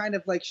think it kind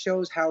of like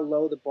shows how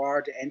low the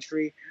bar to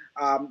entry,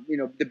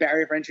 the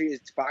barrier of entry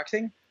is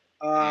boxing.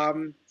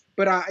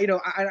 But I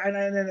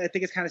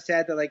think it's kind of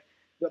sad that like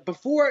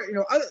before,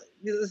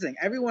 listen,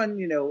 everyone,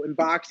 in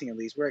boxing at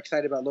least, we're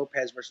excited about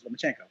Lopez versus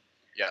Lomachenko.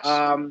 Yes.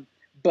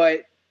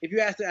 But if you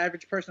ask the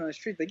average person on the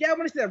street, like, yeah, I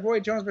want to see that Roy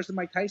Jones versus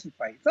Mike Tyson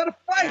fight. It's not a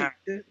fight.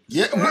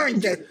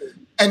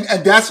 And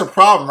that's a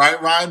problem,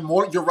 right, Ryan?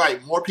 You're right.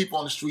 More people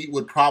on the street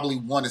would probably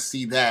want to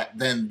see that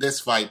than this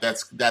fight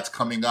that's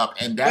coming up,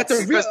 and that's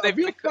a real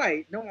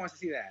fight. No one wants to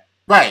see that.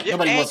 Right.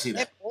 Nobody wants to see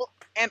that.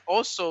 And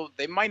also,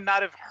 they might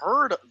not have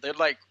heard. They're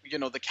like,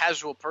 the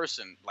casual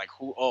person, like,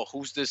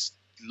 who's this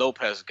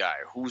Lopez guy?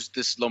 Who's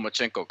this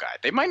Lomachenko guy?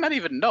 They might not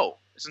even know.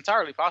 It's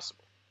entirely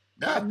possible.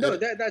 No,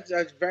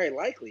 that's very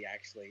likely,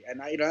 actually.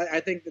 And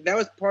I think that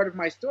was part of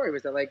my story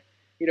was that, like,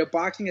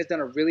 boxing has done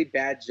a really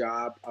bad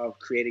job of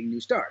creating new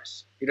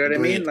stars. You know what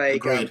Agreed. I mean?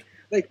 Agreed.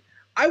 Like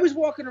I was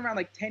walking around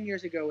like 10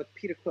 years ago with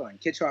Peter Quillen,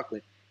 Kid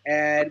Chocolate,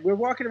 and we're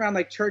walking around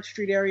like Church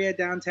Street area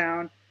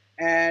downtown,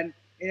 and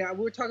we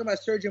were talking about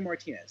Sergio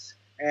Martinez.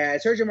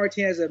 And Sergio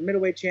Martinez is a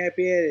middleweight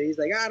champion, and he's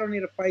like, I don't need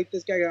to fight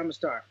this guy, I'm a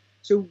star.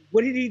 So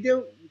what did he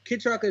do?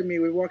 Kid Chocolate and me,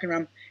 we were walking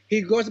around. He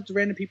goes up to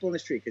random people in the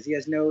street because he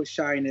has no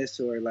shyness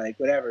or like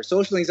whatever.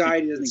 Social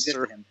anxiety doesn't exist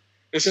to him.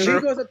 So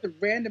he goes up to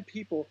random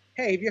people.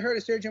 Hey, have you heard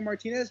of Sergio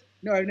Martinez?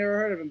 No, I've never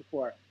heard of him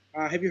before.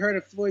 Have you heard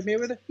of Floyd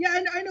Mayweather?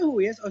 Yeah, I know who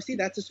he is. Oh, see,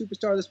 that's a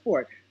superstar of the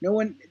sport.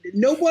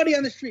 Nobody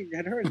on the street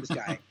had heard of this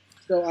guy.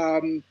 So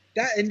and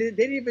they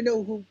didn't even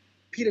know who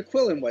Peter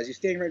Quillen was. He's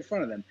standing right in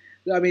front of them.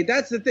 I mean,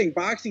 that's the thing.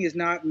 Boxing has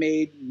not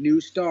made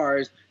new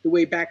stars the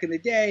way back in the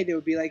day. They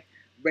would be like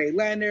Ray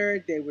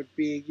Leonard. They would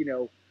be,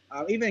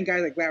 even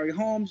guys like Larry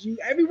Holmes.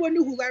 Everyone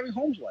knew who Larry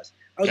Holmes was.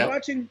 I was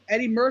watching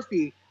Eddie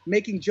Murphy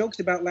making jokes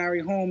about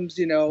Larry Holmes,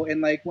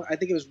 and like I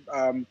think it was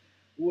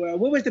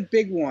what was the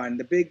big one?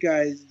 The big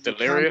guys.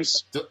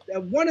 Delirious.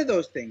 One of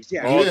those things.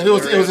 Yeah. Oh,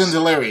 it was in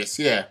Delirious.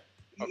 Yeah.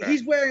 Okay.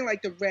 He's wearing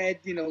like the red,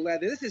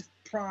 leather. This is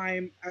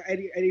prime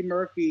Eddie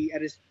Murphy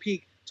at his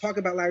peak. Talk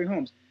about Larry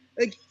Holmes.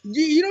 Like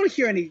you don't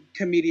hear any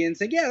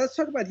comedians like, yeah, let's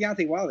talk about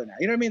Deontay Wilder now.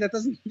 You know what I mean? That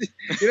doesn't. You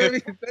know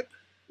what I mean?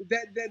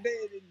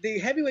 The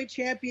heavyweight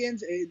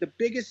champions, the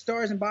biggest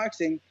stars in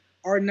boxing,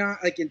 are not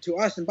like to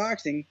us in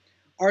boxing.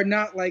 Are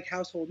not like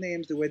household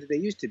names the way that they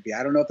used to be.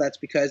 I don't know if that's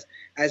because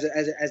as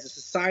a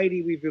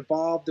society we've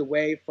evolved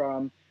away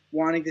from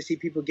wanting to see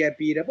people get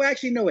beat up. Well,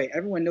 actually, no, wait.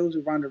 Everyone knows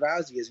who Ronda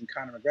Rousey is and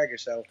Conor McGregor,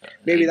 so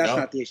maybe that's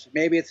not the issue.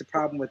 Maybe it's a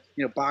problem with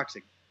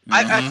boxing.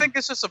 Mm-hmm. I think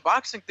it's just a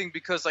boxing thing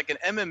because like in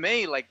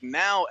MMA, like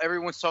now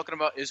everyone's talking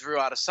about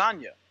Israel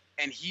Adesanya,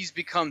 and he's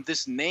become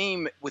this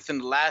name within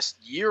the last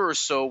year or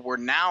so where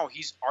now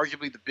he's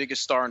arguably the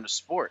biggest star in the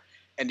sport.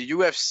 And the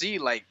UFC,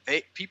 like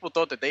people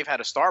thought that they've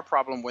had a star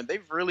problem when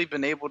they've really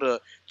been able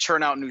to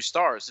churn out new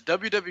stars. The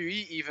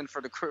WWE, even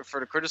for the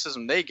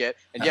criticism they get,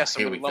 and yes,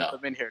 I'm going to lump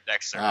them in here,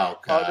 Dexter. Oh,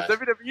 God. The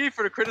WWE,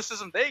 for the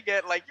criticism they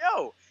get, like,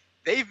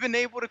 they've been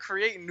able to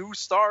create new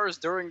stars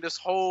during this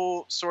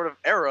whole sort of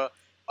era.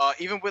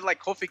 Even with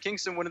like Kofi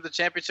Kingston winning the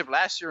championship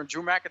last year, and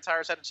Drew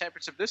McIntyre's had a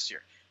championship this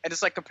year. And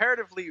it's like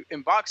comparatively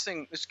in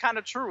boxing, it's kind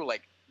of true.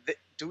 Like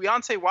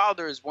Deontay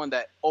Wilder is one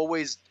that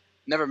always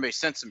never made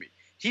sense to me.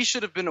 He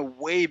should have been a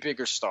way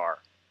bigger star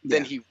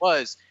than he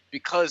was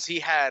because he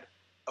had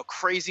a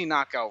crazy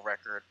knockout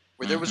record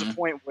where there was a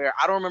point where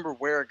I don't remember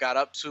where it got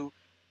up to,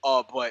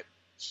 but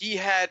he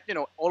had,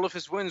 all of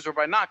his wins were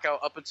by knockout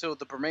up until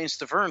the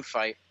Bermane-Stavern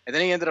fight, and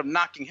then he ended up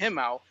knocking him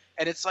out.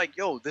 And it's like,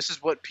 this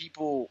is what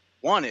people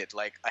wanted,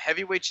 like a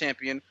heavyweight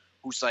champion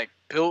who's like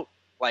built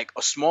like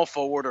a small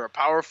forward or a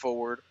power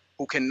forward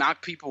who can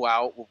knock people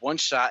out with one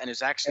shot and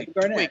is actually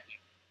quick.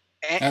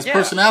 And his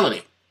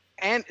personality.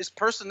 And his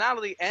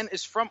personality and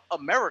is from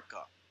America.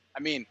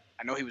 I mean,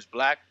 I know he was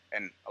black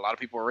and a lot of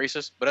people are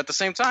racist, but at the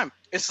same time,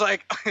 it's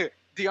like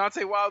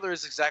Deontay Wilder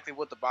is exactly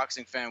what the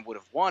boxing fan would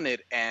have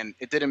wanted, and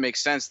it didn't make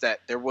sense that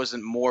there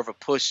wasn't more of a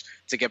push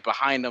to get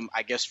behind him,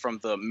 I guess, from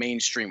the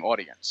mainstream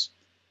audience.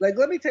 Like,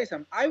 let me tell you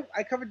something. I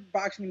covered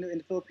boxing in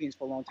the Philippines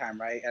for a long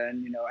time, right?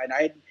 And,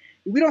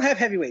 we don't have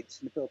heavyweights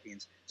in the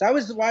Philippines. So I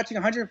was watching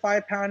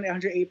 105-pound,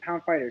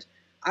 108-pound fighters.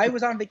 I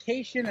was on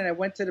vacation, and I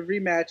went to the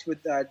rematch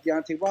with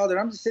Deontay Wilder.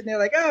 I'm just sitting there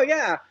like, oh,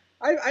 yeah,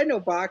 I know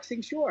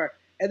boxing, sure.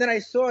 And then I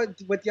saw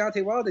what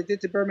Deontay Wilder did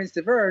to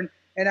Bermane-Stavern,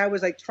 and I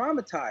was, like,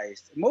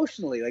 traumatized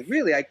emotionally. Like,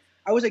 really, I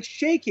was, like,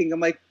 shaking.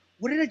 I'm like,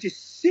 what did I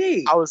just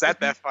see? I was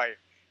at that fight.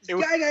 This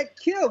guy got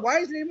killed. Why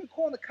isn't anyone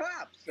calling the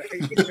cops?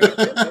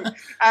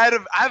 I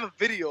have a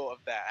video of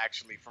that,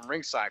 actually, from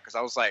ringside, because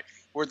I was like,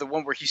 we're the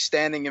one where he's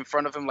standing in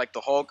front of him like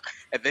the Hulk,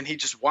 and then he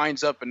just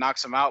winds up and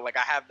knocks him out. Like,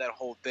 I have that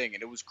whole thing,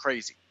 and it was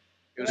crazy.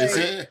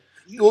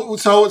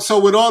 So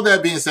with all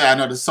that being said, I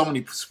know there's so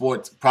many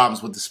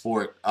problems with the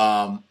sport.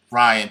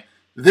 Ryan,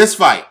 this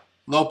fight,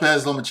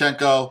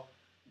 Lopez-Lomachenko,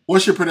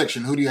 what's your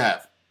prediction? Who do you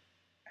have?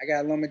 I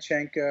got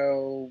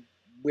Lomachenko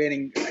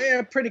winning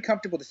a pretty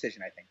comfortable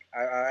decision, I think.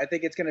 I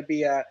think it's going to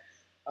be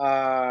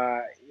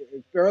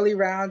early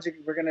rounds.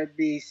 We're going to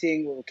be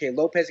seeing,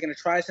 Lopez is going to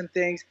try some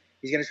things.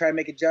 He's going to try to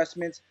make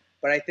adjustments.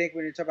 But I think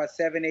when you talk about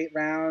 7-8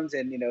 rounds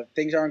and,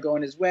 things aren't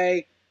going his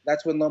way,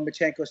 that's when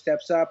Lomachenko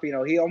steps up.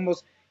 He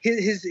almost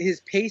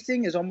his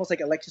pacing is almost like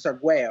Alexis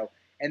Arguello,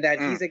 and that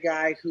he's a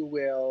guy who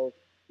will,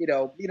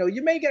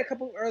 you may get a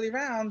couple early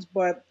rounds,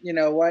 but you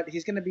know what?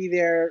 He's going to be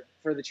there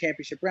for the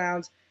championship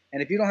rounds.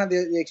 And if you don't have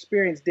the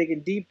experience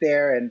digging deep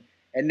there and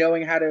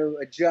knowing how to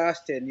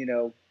adjust, and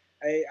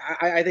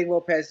I think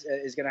Lopez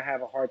is going to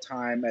have a hard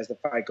time as the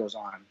fight goes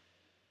on.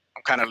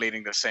 I'm kind of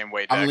leaning the same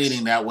way, Dex. I'm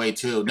leaning that way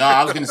too. No,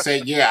 I was going to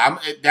say,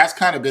 that's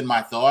kind of been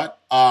my thought.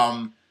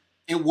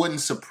 It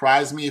wouldn't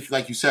surprise me if,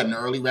 like you said, in the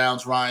early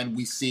rounds, Ryan,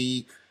 we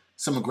see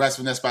some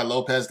aggressiveness by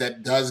Lopez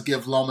that does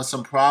give Loma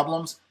some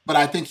problems. But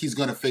I think he's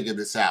going to figure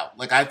this out.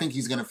 Like, I think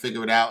he's going to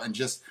figure it out, and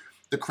just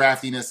the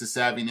craftiness, the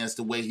savviness,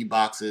 the way he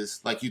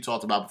boxes, like you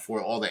talked about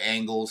before, all the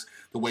angles,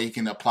 the way he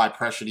can apply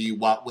pressure to you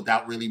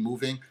without really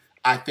moving.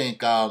 I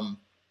think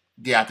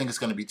I think it's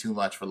going to be too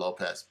much for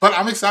Lopez. But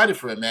I'm excited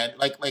for him, man.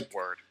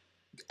 Word.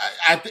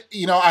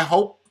 I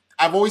hope.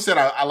 I've always said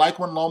I like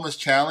when Loma's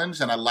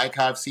challenged, and I like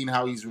how I've seen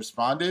how he's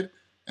responded,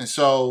 and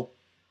so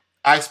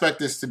I expect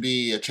this to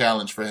be a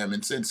challenge for him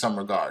in some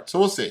regard. So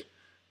we'll see.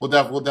 We'll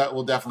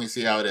definitely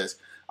see how it is.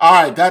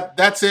 All right,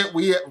 that's it.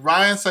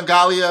 Ryan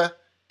Songalia,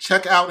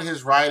 check out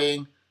his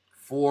writing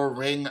for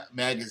Ring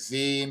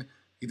Magazine.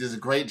 He does a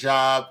great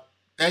job.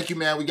 Thank you,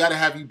 man. We got to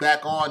have you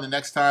back on the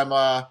next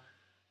time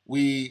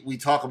we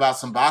talk about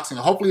some boxing.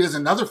 Hopefully, there's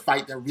another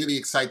fight that really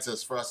excites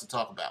us for us to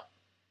talk about.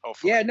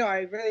 Hopefully. Yeah, no, I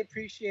really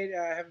appreciate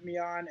having me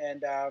on,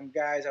 and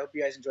guys, I hope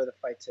you guys enjoy the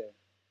fight too.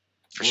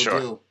 For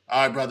sure. All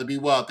right, brother. Be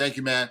well. Thank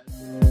you, man.